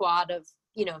the squad of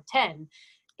 10.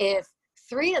 If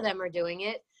 3 of them are doing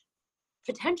it,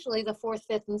 potentially the 4th,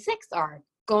 5th, and 6th are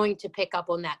going to pick up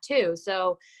on that too.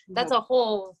 So that's a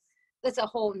whole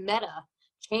meta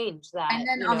change that. And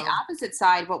then on the opposite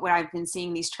side, what I've been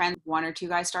seeing these trends, 1 or 2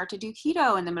 guys start to do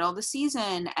keto in the middle of the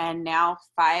season. And now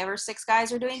 5 or 6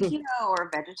 guys are doing keto or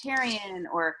vegetarian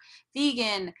or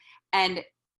vegan. And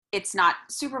it's not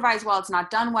supervised well, it's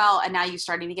not done well, and now you're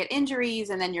starting to get injuries,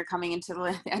 and then you're coming into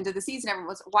the end of the season.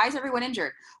 Everyone's, why is everyone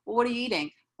injured? Well, what are you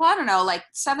eating? Well, I don't know, like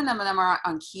 7 of them are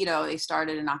on keto. They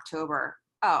started in October.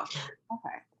 Oh,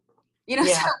 okay. You know,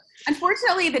 so Yeah.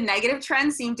 unfortunately, the negative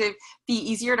trends seem to be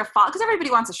easier to follow because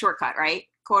everybody wants a shortcut, right?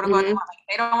 Quote unquote. Hmm.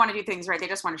 They don't want to do things right. They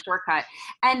just want a shortcut.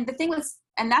 And the thing was,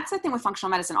 and that's the thing with functional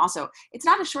medicine also, it's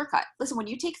not a shortcut. Listen, when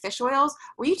you take fish oils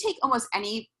or you take almost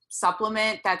any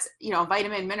supplement that's, you know,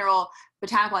 vitamin, mineral,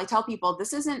 botanical, I tell people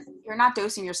this isn't, you're not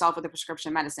dosing yourself with a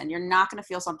prescription medicine. You're not going to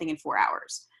feel something in 4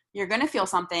 hours. You're going to feel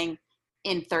something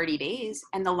in 30 days.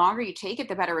 And the longer you take it,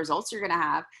 the better results you're going to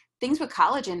have. Things with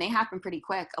collagen, they happen pretty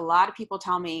quick. A lot of people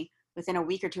tell me within a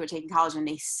week or two of taking collagen,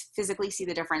 they physically see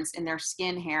the difference in their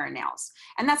skin, hair, and nails.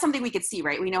 And that's something we could see,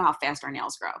 right? We know how fast our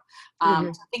nails grow. Hmm.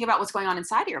 So think about what's going on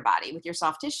inside of your body with your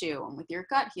soft tissue and with your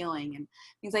gut healing and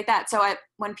things like that. So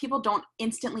when people don't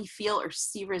instantly feel or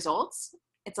see results,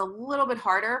 it's a little bit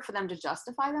harder for them to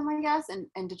justify them, I guess,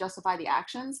 and to justify the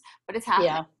actions, but it's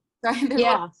happening. Yeah. So there's a lot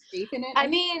Yeah. of faith in it. I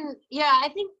mean, yeah, I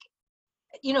think,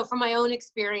 from my own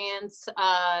experience,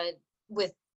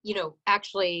 with,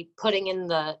 actually putting in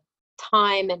the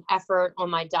time and effort on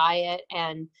my diet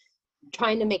and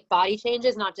trying to make body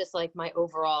changes, not just like my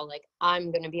overall, like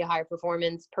I'm going to be a high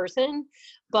performance person,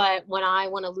 but when I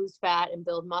want to lose fat and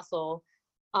build muscle,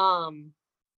 um,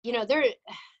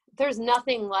 there's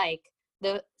nothing like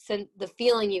the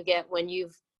feeling you get when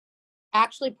you've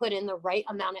actually put in the right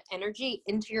amount of energy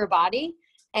into your body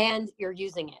and you're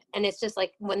using it. And it's just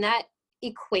like when that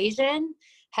equation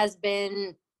has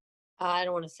been, I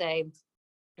don't want to say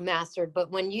mastered,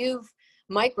 but when you've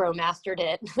micro mastered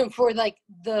it for like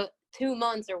the 2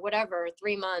 months or whatever,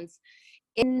 3 months,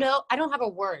 I don't have a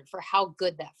word for how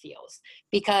good that feels,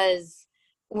 because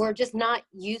we're just not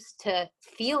used to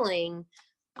feeling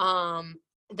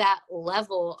that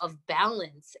level of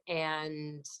balance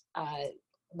and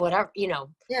whatever. Yeah,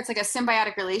 it's like a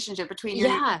symbiotic relationship between your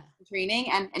Yeah.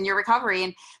 training and your recovery.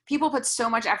 And people put so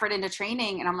much effort into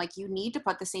training, and I'm like, you need to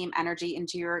put the same energy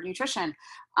into your nutrition.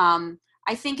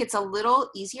 I think it's a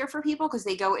little easier for people because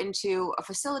they go into a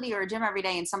facility or a gym every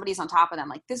day and somebody's on top of them.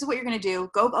 Like, this is what you're going to do.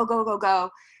 Go, go, go, go,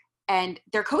 go. And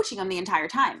they're coaching them the entire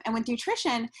time. And with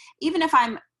nutrition, even if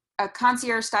I'm a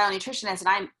concierge style nutritionist and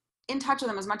I'm in touch with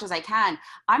them as much as I can,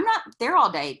 I'm not there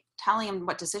all day telling them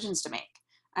what decisions to make.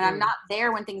 And I'm not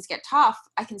there when things get tough.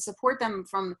 I can support them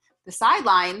from the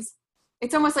sidelines.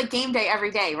 It's almost like game day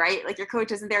every day, right? Like your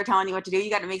coach isn't there telling you what to do.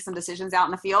 You got to make some decisions out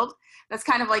in the field. That's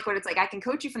kind of like what it's like. I can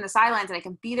coach you from the sidelines and I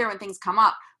can be there when things come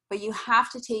up, but you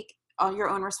have to take your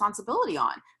own responsibility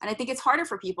on. And I think it's harder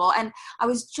for people. And I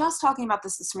was just talking about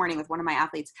this morning with one of my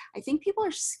athletes. I think people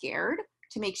are scared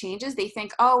to make changes. They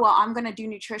think, oh, well, I'm going to do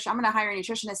nutrition. I'm going to hire a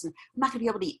nutritionist and I'm not going to be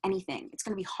able to eat anything. It's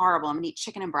going to be horrible. I'm going to eat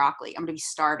chicken and broccoli. I'm going to be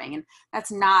starving. And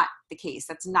that's not the case.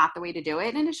 That's not the way to do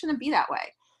it. And it shouldn't be that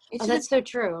way. That's so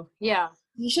true. Yeah.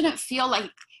 You shouldn't feel like,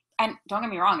 and don't get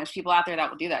me wrong, there's people out there that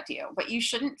will do that to you, but you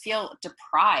shouldn't feel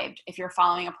deprived if you're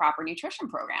following a proper nutrition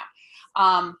program.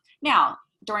 Now,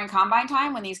 during combine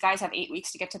time, when these guys have 8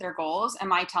 weeks to get to their goals,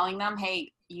 am I telling them,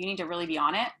 hey, you need to really be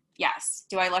on it? Yes.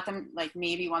 Do I let them, like,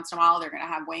 maybe once in a while they're going to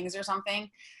have wings or something?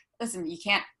 Listen, you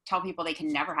can't tell people they can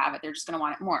never have it. They're just going to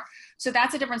want it more. So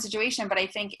that's a different situation. But I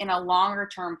think in a longer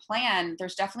term plan,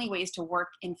 there's definitely ways to work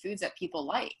in foods that people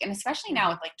like. And especially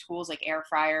now with like tools like air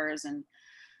fryers and,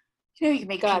 you can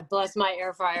make. God bless my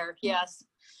air fryer. Yes.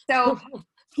 So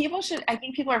I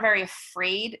think people are very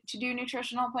afraid to do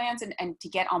nutritional plans and to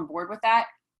get on board with that.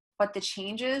 But the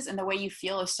changes and the way you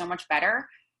feel is so much better.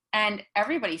 And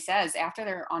everybody says after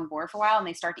they're on board for a while and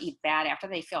they start to eat bad, after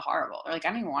they feel horrible. They're like, I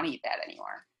don't even want to eat that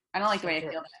anymore. I don't like the way I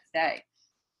feel the next day.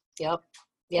 Yep.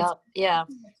 Yeah.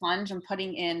 Plunge and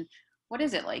putting in, what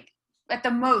is it like? At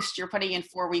the most, you're putting in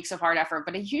 4 weeks of hard effort,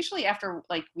 but usually after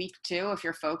like week 2, if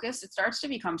you're focused, it starts to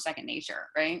become second nature,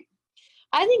 right?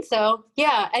 I think so.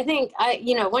 Yeah. I think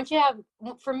once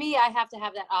for me, I have to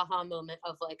have that aha moment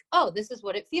of like, oh, this is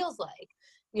what it feels like,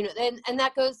 and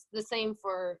that goes the same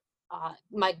for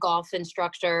my golf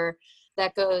instructor.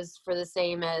 That goes for the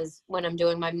same as when I'm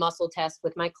doing my muscle test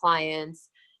with my clients.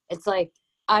 It's like,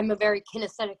 I'm a very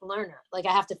kinesthetic learner. Like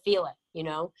I have to feel it,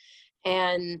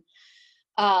 and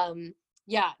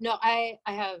I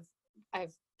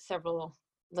have several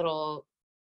little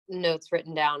notes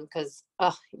written down because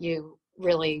you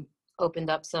really opened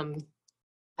up some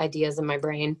ideas in my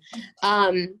brain.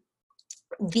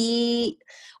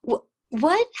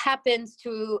 What happens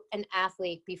to an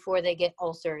athlete before they get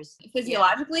ulcers?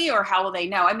 Physiologically, or how will they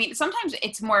know? I mean, sometimes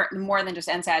it's more than just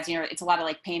NSAIDs. You know, it's a lot of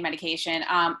like pain medication.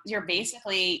 You're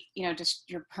basically, you know, just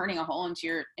you're burning a hole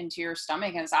into your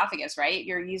stomach and esophagus, right?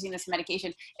 You're using this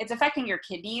medication. It's affecting your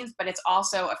kidneys, but it's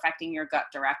also affecting your gut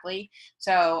directly.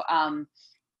 So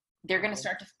they're going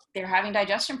to they're having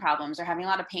digestion problems. They're having a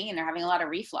lot of pain. They're having a lot of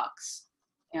reflux.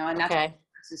 You know, and that's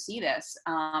to see this.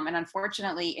 And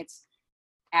unfortunately, it's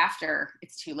after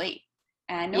it's too late.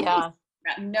 And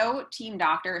no team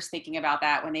doctor is thinking about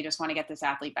that when they just want to get this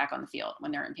athlete back on the field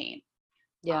when they're in pain.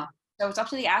 Yeah. So it's up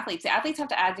to the athletes. The athletes have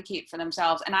to advocate for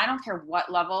themselves. And I don't care what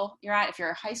level you're at, if you're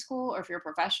a high school or if you're a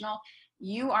professional,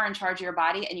 you are in charge of your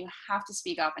body and you have to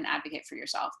speak up and advocate for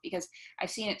yourself, because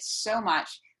I've seen it so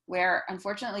much where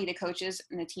unfortunately the coaches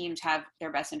and the teams have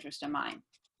their best interest in mind,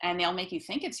 and they'll make you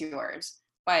think it's yours,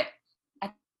 but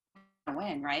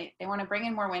win, right? They want to bring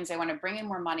in more wins. They want to bring in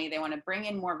more money. They want to bring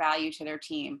in more value to their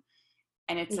team.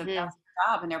 And it's a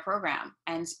job in their program.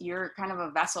 And you're kind of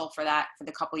a vessel for that for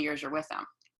the couple years you're with them.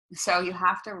 So you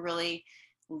have to really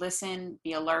listen,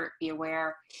 be alert, be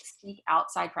aware, seek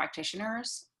outside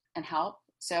practitioners and help.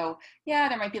 So yeah,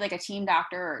 there might be like a team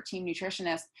doctor or a team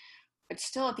nutritionist, but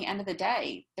still at the end of the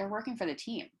day, they're working for the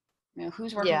team. You know,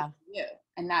 who's working for you?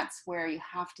 And that's where you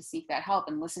have to seek that help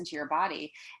and listen to your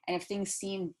body. And if things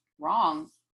seem wrong,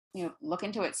 you know, look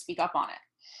into it, speak up on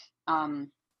it.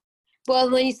 Well,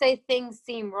 when you say things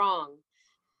seem wrong,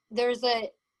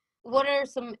 what are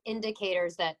some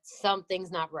indicators that something's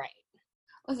not right?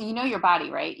 Listen, you know your body,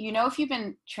 right? You know, if you've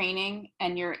been training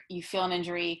and you feel an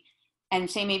injury, and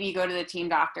say maybe you go to the team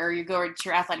doctor or you go to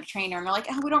your athletic trainer and they're like,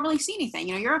 oh, we don't really see anything.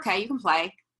 You know, you're okay, you can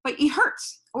play, but it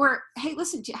hurts. Or, hey,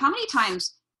 listen, how many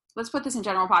times, let's put this in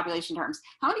general population terms.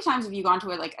 How many times have you gone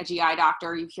to a GI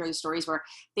doctor? You hear the stories where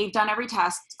they've done every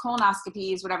test,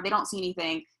 colonoscopies, whatever, they don't see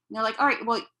anything. And they're like, all right,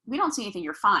 well, we don't see anything,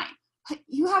 you're fine. But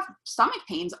you have stomach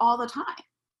pains all the time.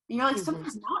 And you're like,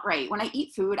 something's not right. When I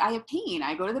eat food, I have pain.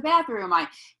 I go to the bathroom.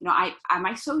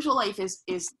 My social life is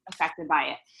affected by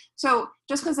it. So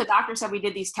just because the doctor said we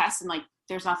did these tests and like,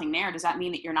 there's nothing there, does that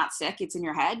mean that you're not sick? It's in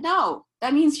your head? No,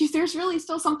 that means there's really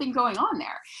still something going on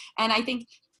there. And I think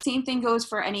same thing goes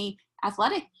for any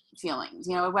athletic feelings,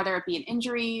 you know, whether it be an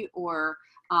injury or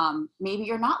maybe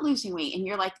you're not losing weight and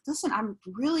you're like, listen, I'm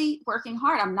really working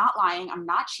hard. I'm not lying. I'm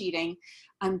not cheating.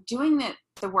 I'm doing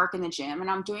the work in the gym and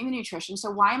I'm doing the nutrition. So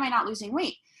why am I not losing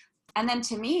weight? And then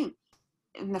to me,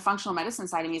 in the functional medicine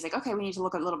side of me is like, okay, we need to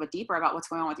look a little bit deeper about what's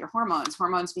going on with your hormones.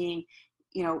 Hormones being,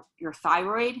 you know, your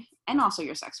thyroid and also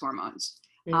your sex hormones.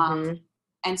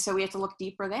 And so we have to look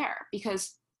deeper there,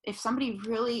 because if somebody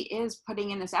really is putting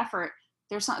in this effort,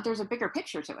 there's a bigger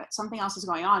picture to it. Something else is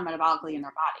going on metabolically in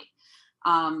their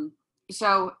body.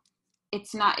 So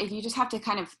it's not, if you just have to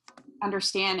kind of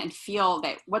understand and feel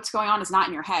that what's going on is not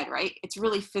in your head, right? It's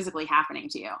really physically happening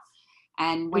to you.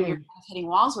 And when you're hitting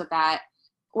walls with that,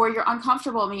 or you're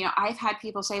uncomfortable, I mean, you know, I've had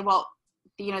people say, well,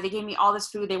 you know, they gave me all this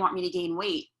food, they want me to gain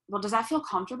weight. Well, does that feel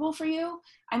comfortable for you?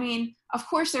 I mean, of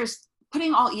course, there's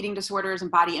putting all eating disorders and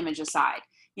body image aside.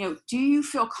 You know, do you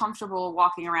feel comfortable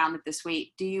walking around at this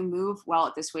weight? Do you move well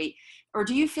at this weight? Or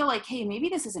do you feel like, hey, maybe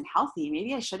this isn't healthy.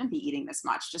 Maybe I shouldn't be eating this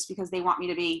much just because they want me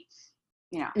to be,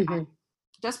 you know,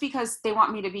 just because they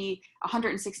want me to be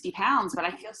 160 pounds, but I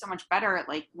feel so much better at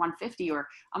like 150, or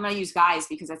I'm going to use guys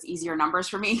because that's easier numbers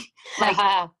for me. Like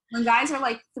when guys are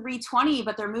like 320,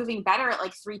 but they're moving better at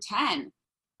like 310.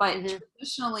 But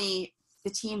traditionally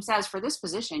the team says for this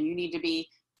position, you need to be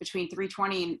between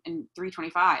 320 and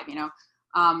 325, you know?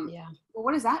 Well,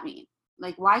 what does that mean?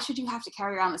 Like, why should you have to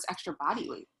carry around this extra body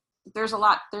weight? There's a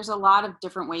lot of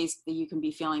different ways that you can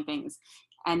be feeling things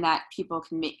and that people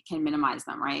can minimize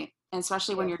them. Right. And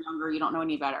especially when you're younger, you don't know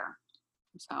any better.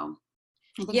 So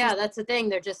that's the thing.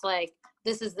 They're just like,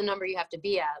 this is the number you have to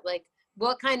be at. Like,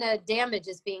 what kind of damage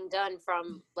is being done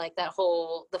from like that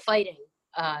whole, the fighting,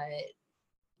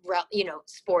 you know,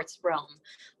 sports realm.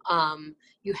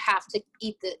 You have to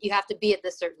you have to be at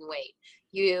this certain weight.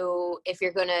 If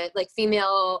you're gonna, like,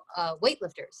 female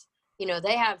weightlifters, you know,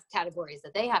 they have categories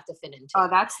that they have to fit into. Oh,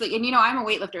 and you know, I'm a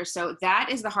weightlifter, so that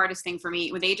is the hardest thing for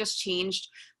me. When they just changed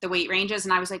the weight ranges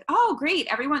and I was like, oh, great.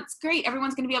 Everyone's going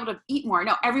to be able to eat more.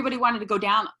 No, everybody wanted to go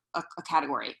down a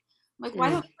category. I'm like, why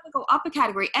don't you want to go up a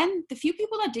category? And the few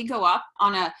people that did go up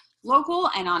on a local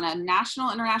and on a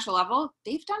national, international level,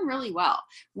 they've done really well.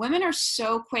 Women are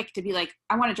so quick to be like,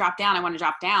 I want to drop down. I want to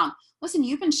drop down. Listen,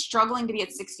 you've been struggling to be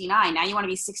at 69. Now you want to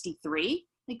be 63.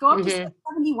 Like, go up to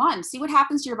 71. See what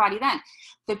happens to your body then.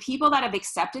 The people that have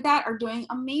accepted that are doing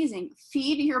amazing.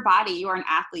 Feed your body. You are an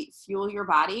athlete. Fuel your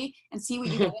body and see what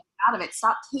you get out of it.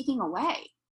 Stop taking away.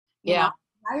 You know?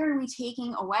 why are we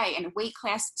taking away? And weight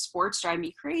class sports drive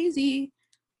me crazy.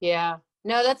 Yeah.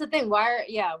 No, that's the thing. Why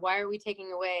are we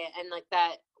taking away? And like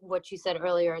that, what you said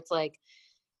earlier, it's like,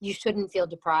 you shouldn't feel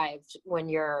deprived when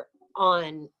you're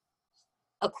on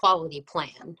a quality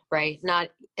plan, right? Not,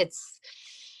 it's,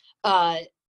 uh,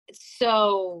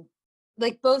 so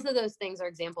like both of those things are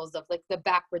examples of like the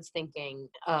backwards thinking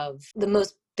of the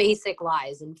most basic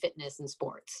lies in fitness and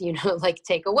sports, like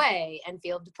take away and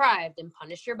feel deprived and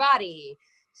punish your body.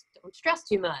 Don't stress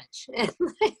too much. And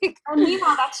like, And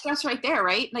meanwhile, that's stress right there,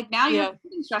 right? Like now yeah. you're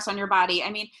putting stress on your body. I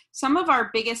mean, some of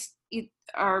our biggest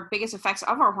effects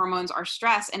of our hormones are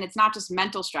stress, and it's not just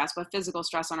mental stress, but physical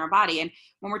stress on our body. And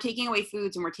when we're taking away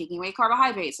foods and we're taking away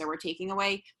carbohydrates or we're taking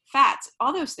away fats,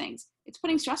 all those things, it's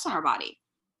putting stress on our body.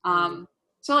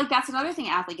 So like that's another thing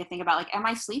athlete can think about. Like, am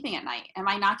I sleeping at night? Am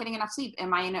I not getting enough sleep?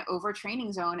 Am I in an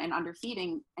overtraining zone and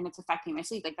underfeeding and it's affecting my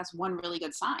sleep? Like that's one really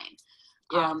good sign.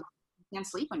 Yeah. You can't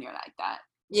sleep when you're like that.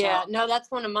 Yeah, no,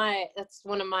 that's one of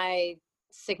my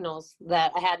signals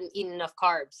that I hadn't eaten enough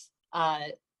carbs,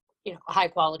 high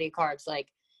quality carbs. Like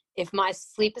if my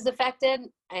sleep is affected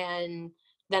and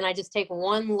then I just take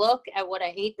one look at what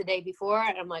I ate the day before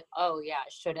and I'm like, oh yeah, I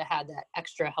should have had that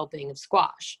extra helping of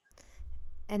squash.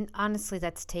 And honestly,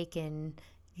 that's taken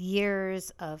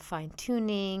years of fine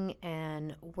tuning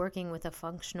and working with a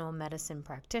functional medicine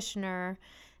practitioner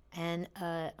and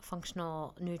a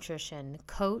functional nutrition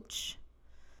coach.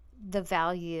 The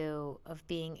value of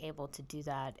being able to do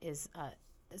that is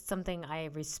something I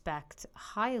respect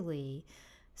highly.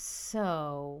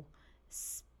 So,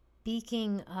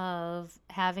 speaking of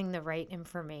having the right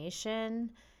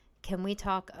information, can we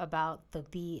talk about the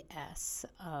BS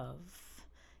of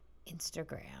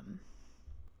Instagram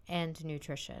and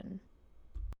nutrition?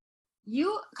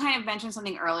 You kind of mentioned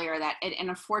something earlier that it and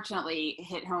unfortunately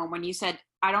hit home when you said,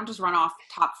 I don't just run off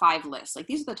top 5 lists. Like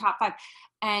these are the top 5.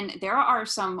 And there are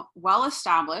some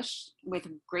well-established with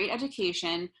great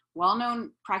education,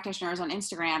 well-known practitioners on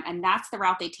Instagram. And that's the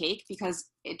route they take because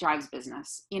it drives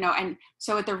business, And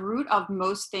so at the root of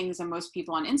most things and most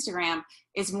people on Instagram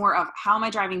is more of how am I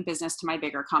driving business to my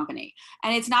bigger company?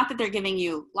 And it's not that they're giving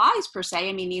you lies per se.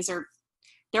 I mean,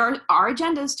 there are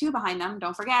agendas too behind them.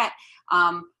 Don't forget.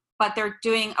 But they're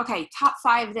doing, okay, top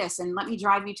 5 this, and let me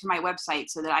drive you to my website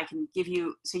so that I can give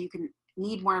you, so you can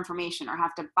need more information or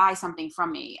have to buy something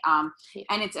from me.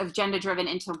 And it's agenda driven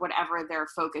into whatever their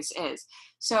focus is.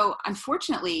 So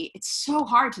unfortunately, it's so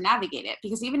hard to navigate it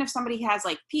because even if somebody has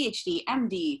like PhD,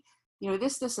 MD,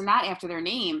 this and that after their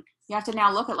name, you have to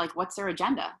now look at like, what's their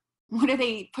agenda? What are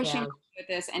they pushing with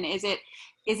this? And is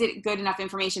it good enough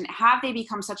information? Have they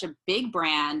become such a big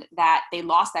brand that they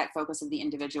lost that focus of the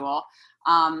individual?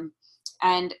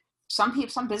 And some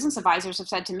business advisors have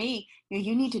said to me,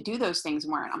 you need to do those things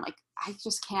more. And I'm like, I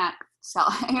just can't sell.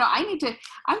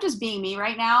 I'm just being me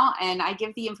right now. And I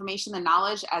give the information, the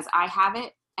knowledge as I have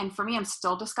it. And for me, I'm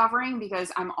still discovering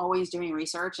because I'm always doing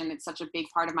research and it's such a big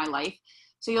part of my life.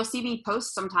 So you'll see me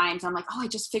post sometimes. I'm like, oh, I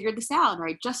just figured this out, or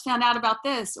I just found out about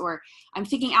this, or I'm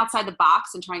thinking outside the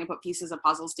box and trying to put pieces of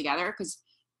puzzles together because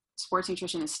sports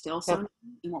nutrition is still so new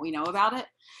in what we know about it.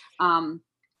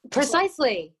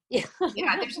 Precisely. Yeah.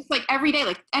 Yeah. There's just like every day,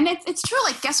 like, and it's true.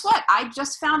 Like, guess what? I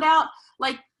just found out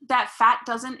like that fat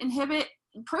doesn't inhibit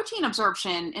protein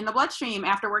absorption in the bloodstream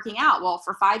after working out. Well,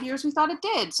 for 5 years, we thought it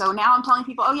did. So now I'm telling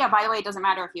people, oh yeah, by the way, it doesn't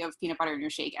matter if you have peanut butter in your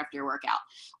shake after your workout.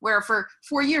 Where for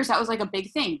 4 years, that was like a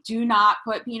big thing. Do not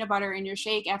put peanut butter in your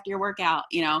shake after your workout,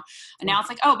 And now it's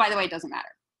like, oh, by the way, it doesn't matter.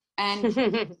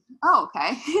 And, oh,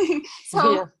 okay.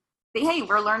 So, hey,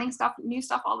 we're learning new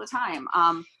stuff all the time.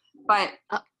 But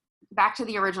back to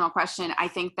the original question, I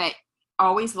think that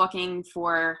always looking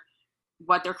for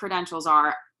what their credentials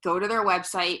are, go to their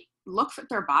website, look for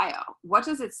their bio. What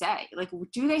does it say? Like,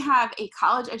 do they have a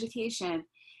college education?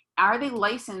 Are they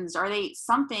licensed? Are they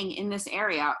something in this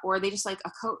area? Or are they just like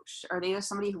a coach? Are they just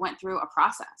somebody who went through a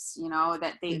process,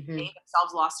 that they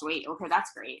themselves lost weight? Okay,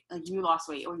 that's great. Like you lost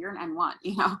weight. Oh, you're an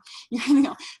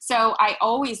N1, So I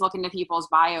always look into people's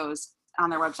bios on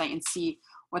their website and see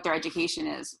what their education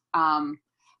is. And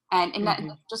that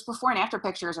just before and after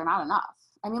pictures are not enough.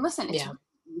 I mean, listen, it's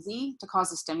easy to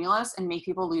cause a stimulus and make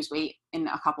people lose weight in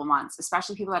a couple months,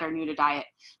 especially people that are new to diet.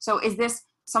 So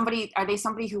are they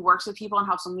somebody who works with people and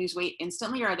helps them lose weight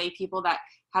instantly? Or are they people that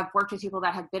have worked with people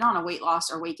that have been on a weight loss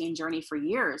or weight gain journey for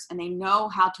years and they know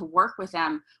how to work with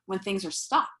them when things are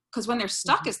stuck? Because when they're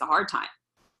stuck is the hard time.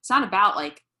 It's not about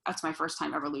like, that's my first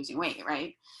time ever losing weight,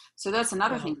 right? So that's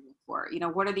another thing to look for.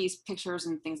 What are these pictures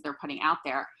and things they're putting out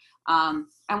there? And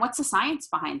what's the science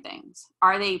behind things?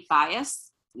 Are they biased,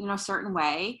 a certain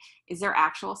way? Is there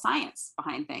actual science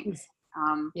behind things?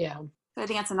 So I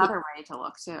think that's another way to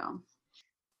look too.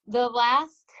 The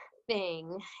last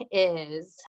thing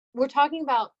is we're talking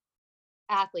about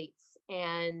athletes,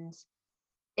 and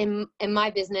in my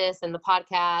business and the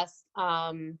podcast,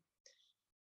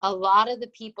 a lot of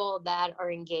the people that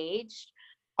are engaged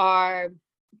are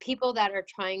people that are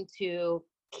trying to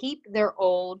keep their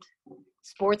old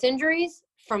sports injuries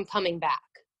from coming back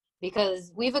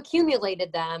because we've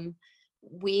accumulated them.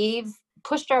 We've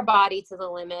pushed our body to the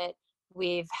limit.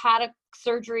 We've had a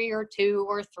surgery or 2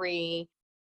 or 3.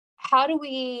 How do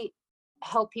we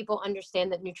help people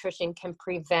understand that nutrition can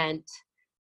prevent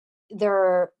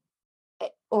their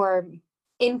or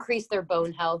increase their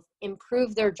bone health,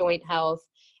 improve their joint health,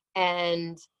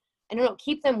 and I don't know,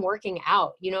 keep them working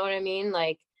out? You know what I mean?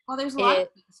 Like, Well, there's a lot of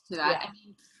things to that. Yeah. I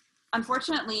mean,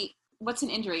 unfortunately, what's an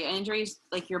injury? An injury is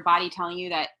like your body telling you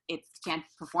that it can't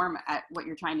perform at what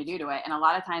you're trying to do to it. And a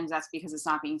lot of times that's because it's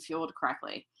not being fueled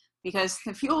correctly. Because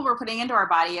the fuel we're putting into our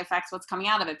body affects what's coming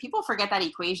out of it. People forget that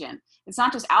equation. It's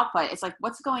not just output, it's like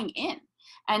what's going in.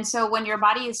 And so when your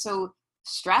body is so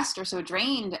stressed or so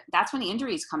drained, that's when the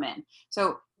injuries come in.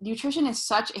 So nutrition is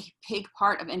such a big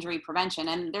part of injury prevention.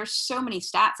 And there's so many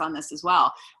stats on this as well.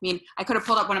 I mean, I could have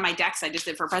pulled up one of my decks I just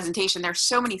did for a presentation. There's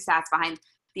so many stats behind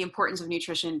the importance of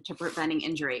nutrition to preventing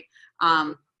injury.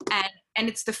 And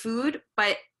it's the food,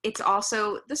 but it's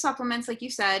also the supplements, like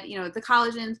you said, you know, the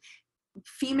collagens.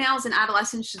 Females and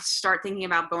adolescents should start thinking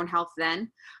about bone health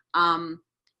then. And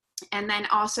then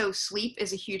also sleep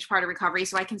is a huge part of recovery.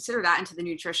 So I consider that into the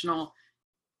nutritional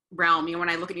realm. You know, when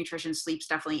I look at nutrition, sleep's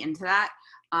definitely into that.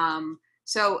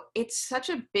 So it's such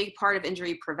a big part of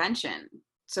injury prevention.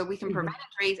 So we can prevent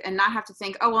injuries and not have to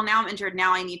think, oh, well, now I'm injured.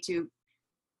 Now I need to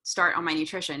start on my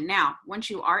nutrition. Now, once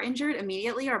you are injured,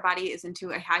 immediately our body is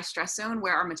into a high stress zone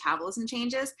where our metabolism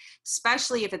changes,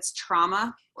 especially if it's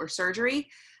trauma or surgery.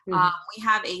 We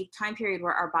have a time period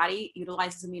where our body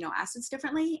utilizes amino acids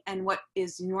differently, and what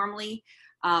is normally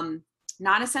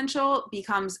non-essential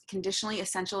becomes conditionally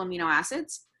essential amino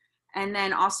acids. And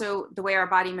then also the way our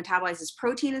body metabolizes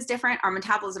protein is different. Our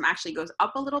metabolism actually goes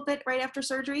up a little bit right after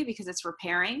surgery because it's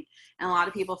repairing. And a lot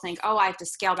of people think, oh, I have to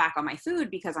scale back on my food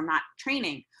because I'm not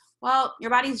training. Well, your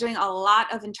body's doing a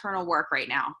lot of internal work right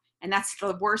now. And that's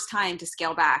the worst time to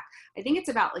scale back. I think it's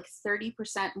about like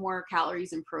 30% more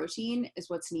calories and protein is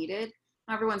what's needed.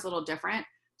 Everyone's a little different.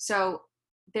 So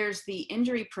there's the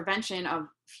injury prevention of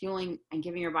fueling and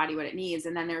giving your body what it needs.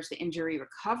 And then there's the injury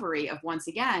recovery of, once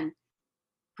again,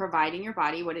 providing your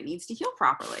body what it needs to heal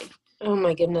properly. Oh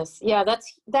my goodness. Yeah,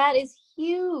 that is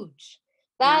huge.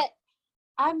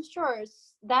 I'm sure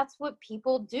that's what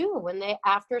people do when they,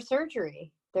 after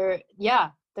surgery, they're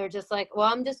just like,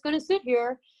 well, I'm just going to sit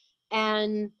here.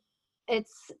 And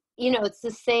it's, you know, it's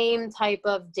the same type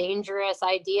of dangerous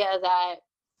idea that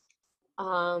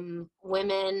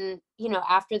women, you know,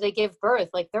 after they give birth,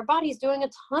 like their body's doing a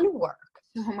ton of work.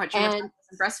 So much. And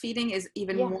breastfeeding is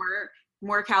even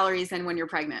more calories than when you're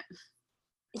pregnant.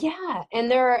 Yeah.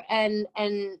 And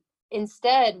and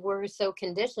instead we're so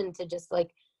conditioned to just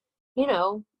like, you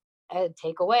know,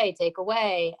 take away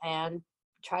and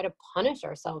try to punish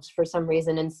ourselves for some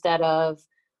reason instead of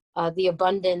the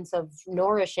abundance of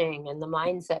nourishing and the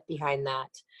mindset behind that.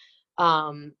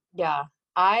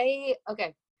 I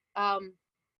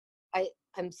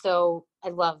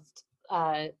loved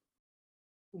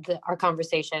our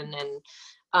conversation,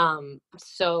 and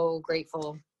so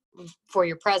grateful for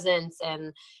your presence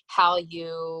and how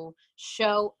you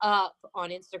show up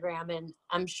on Instagram, and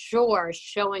I'm sure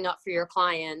showing up for your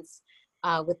clients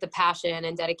with the passion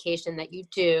and dedication that you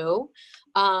do.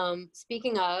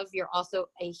 Speaking of, you're also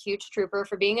a huge trooper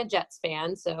for being a Jets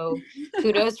fan, so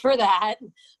kudos for that.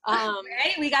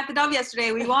 Hey, we got the dub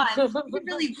yesterday. We won.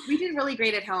 we did really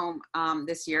great at home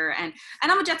this year, and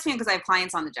I'm a Jets fan because I have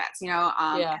clients on the Jets. You know,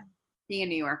 being a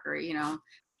New Yorker, you know.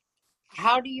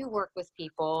 How do you work with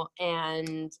people,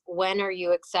 and when are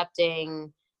you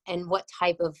accepting, and what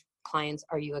type of clients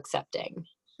are you accepting?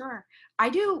 Sure. I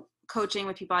do coaching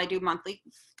with people. I do monthly,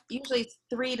 usually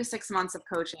 3 to 6 months of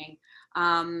coaching,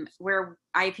 where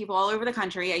I have people all over the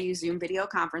country. I use Zoom video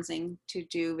conferencing to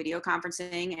do video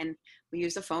conferencing, and we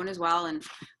use the phone as well, and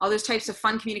all those types of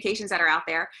fun communications that are out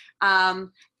there.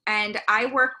 And I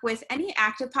work with any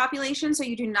active population. So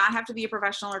you do not have to be a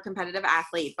professional or competitive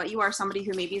athlete, but you are somebody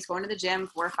who maybe is going to the gym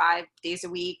 4 or 5 days a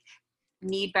week,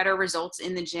 need better results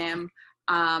in the gym,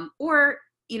 or,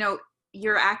 you know,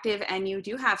 you're active and you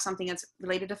do have something that's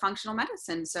related to functional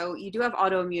medicine. So you do have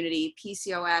autoimmunity,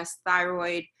 PCOS,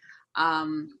 thyroid,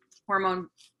 hormone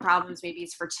problems, maybe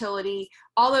it's fertility,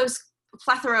 all those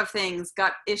plethora of things,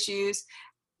 gut issues,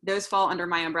 those fall under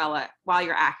my umbrella while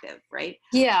you're active, right?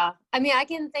 Yeah. I mean, I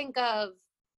can think of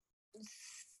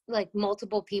like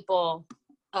multiple people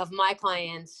of my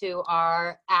clients who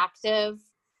are active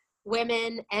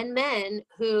women and men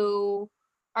who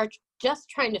are just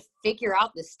trying to figure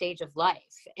out this stage of life.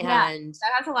 Yeah, And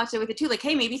that has a lot to do with it too. Like,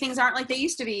 hey, maybe things aren't like they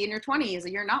used to be in your 20s,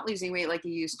 and you're not losing weight like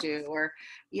you used to, or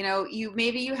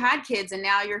maybe you had kids and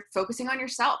now you're focusing on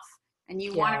yourself and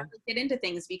you want to yeah, really get into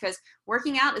things, because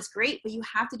working out is great, but you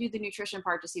have to do the nutrition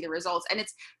part to see the results. And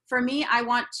it's, for me, I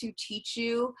want to teach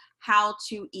you how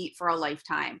to eat for a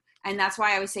lifetime. And that's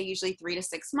why I would say usually 3 to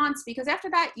 6 months, because after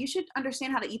that, you should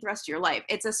understand how to eat the rest of your life.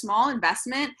 It's a small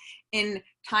investment in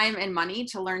time and money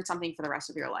to learn something for the rest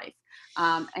of your life,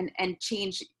 and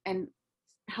change and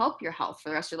help your health for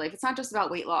the rest of your life. It's not just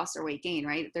about weight loss or weight gain,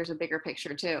 right? There's a bigger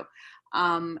picture too.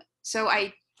 So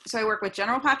I work with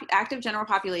active general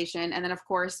population, and then of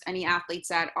course any athletes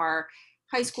that are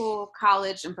high school,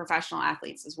 college, and professional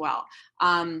athletes as well.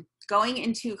 Going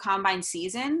into combine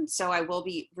season, so I will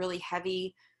be really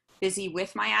busy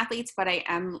with my athletes, but I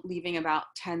am leaving about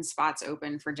 10 spots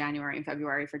open for January and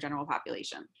February for general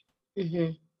population.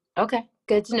 mm-hmm. Okay,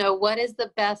 good to know. What is the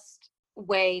best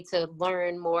way to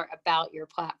learn more about your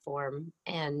platform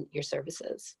and your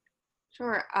services?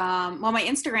 Sure. Well, my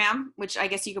Instagram, which I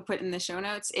guess you could put in the show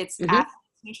notes, it's Mm-hmm. Athletes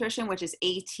Nutrition, which is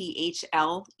ATHLEATS.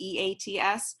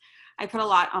 I put a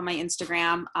lot on my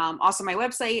Instagram. Also my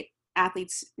website,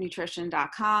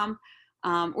 athletesnutrition.com,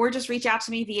 or just reach out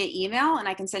to me via email and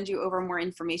I can send you over more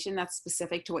information that's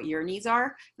specific to what your needs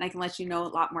are. And I can let you know a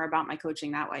lot more about my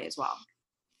coaching that way as well.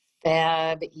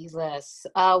 Fabulous.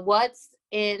 What's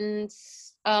in,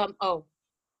 oh,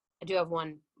 I do have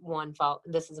one fault.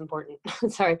 This is important.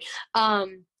 Sorry.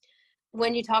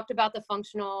 When you talked about the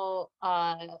functional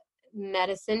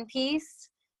medicine piece,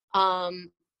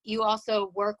 you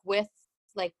also work with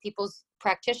like people's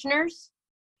practitioners,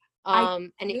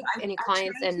 any clients I try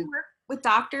to and work with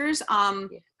doctors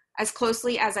as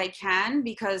closely as I can,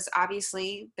 because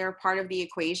obviously they're part of the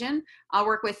equation. I'll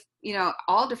work with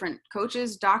all different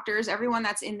coaches, doctors, everyone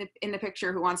that's in the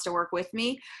picture who wants to work with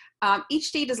me. Each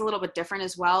state is a little bit different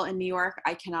as well. In New York,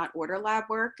 I cannot order lab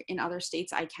work. In other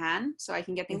states, I can, so I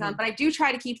can get things done. But I do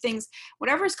try to keep things,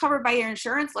 whatever is covered by your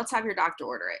insurance, let's have your doctor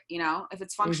order it. If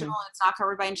it's functional and it's not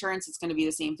covered by insurance, it's going to be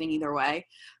the same thing either way.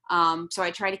 So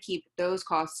I try to keep those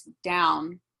costs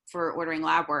down for ordering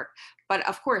lab work. But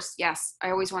of course, yes,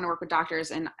 I always want to work with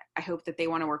doctors, and I hope that they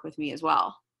want to work with me as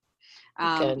well.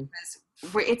 Good.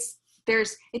 Because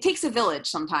it takes a village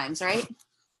sometimes, right?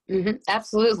 Mm-hmm.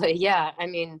 Absolutely. Yeah. I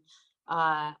mean,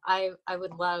 I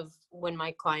would love when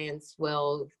my clients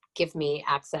will give me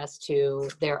access to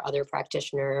their other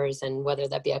practitioners, and whether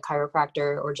that be a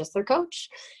chiropractor or just their coach,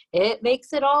 it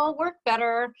makes it all work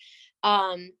better.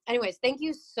 Anyways, thank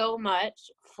you so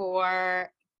much for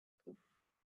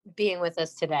being with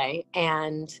us today.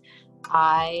 And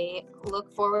I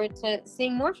look forward to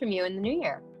seeing more from you in the new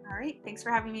year. All right. Thanks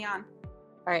for having me on.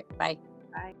 All right. Bye.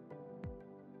 Bye.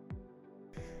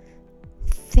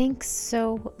 Thanks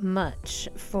so much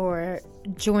for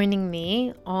joining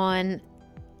me on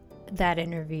that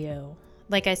interview.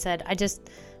 Like I said, I just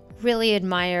really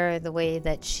admire the way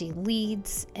that she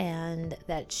leads and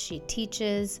that she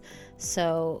teaches.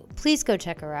 So please go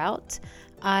check her out.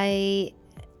 I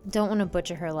don't want to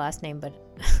butcher her last name, but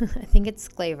I think it's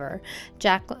Sclaver.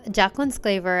 Jacqueline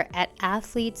Sclaver at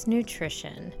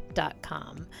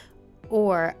athletesnutrition.com.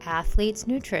 or Athletes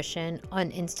Nutrition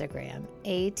on Instagram,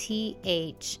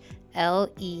 ATHLEATS.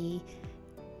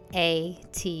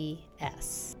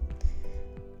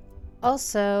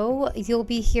 Also, you'll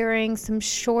be hearing some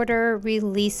shorter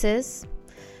releases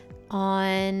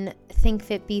on Think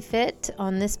Fit Be Fit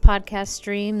on this podcast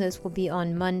stream. Those will be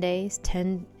on Mondays,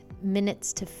 10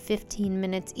 minutes to 15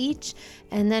 minutes each,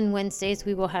 and then Wednesdays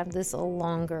we will have this a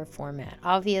longer format.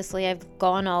 Obviously, I've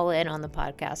gone all in on the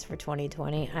podcast for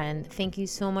 2020, and thank you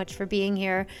so much for being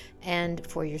here and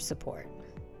for your support.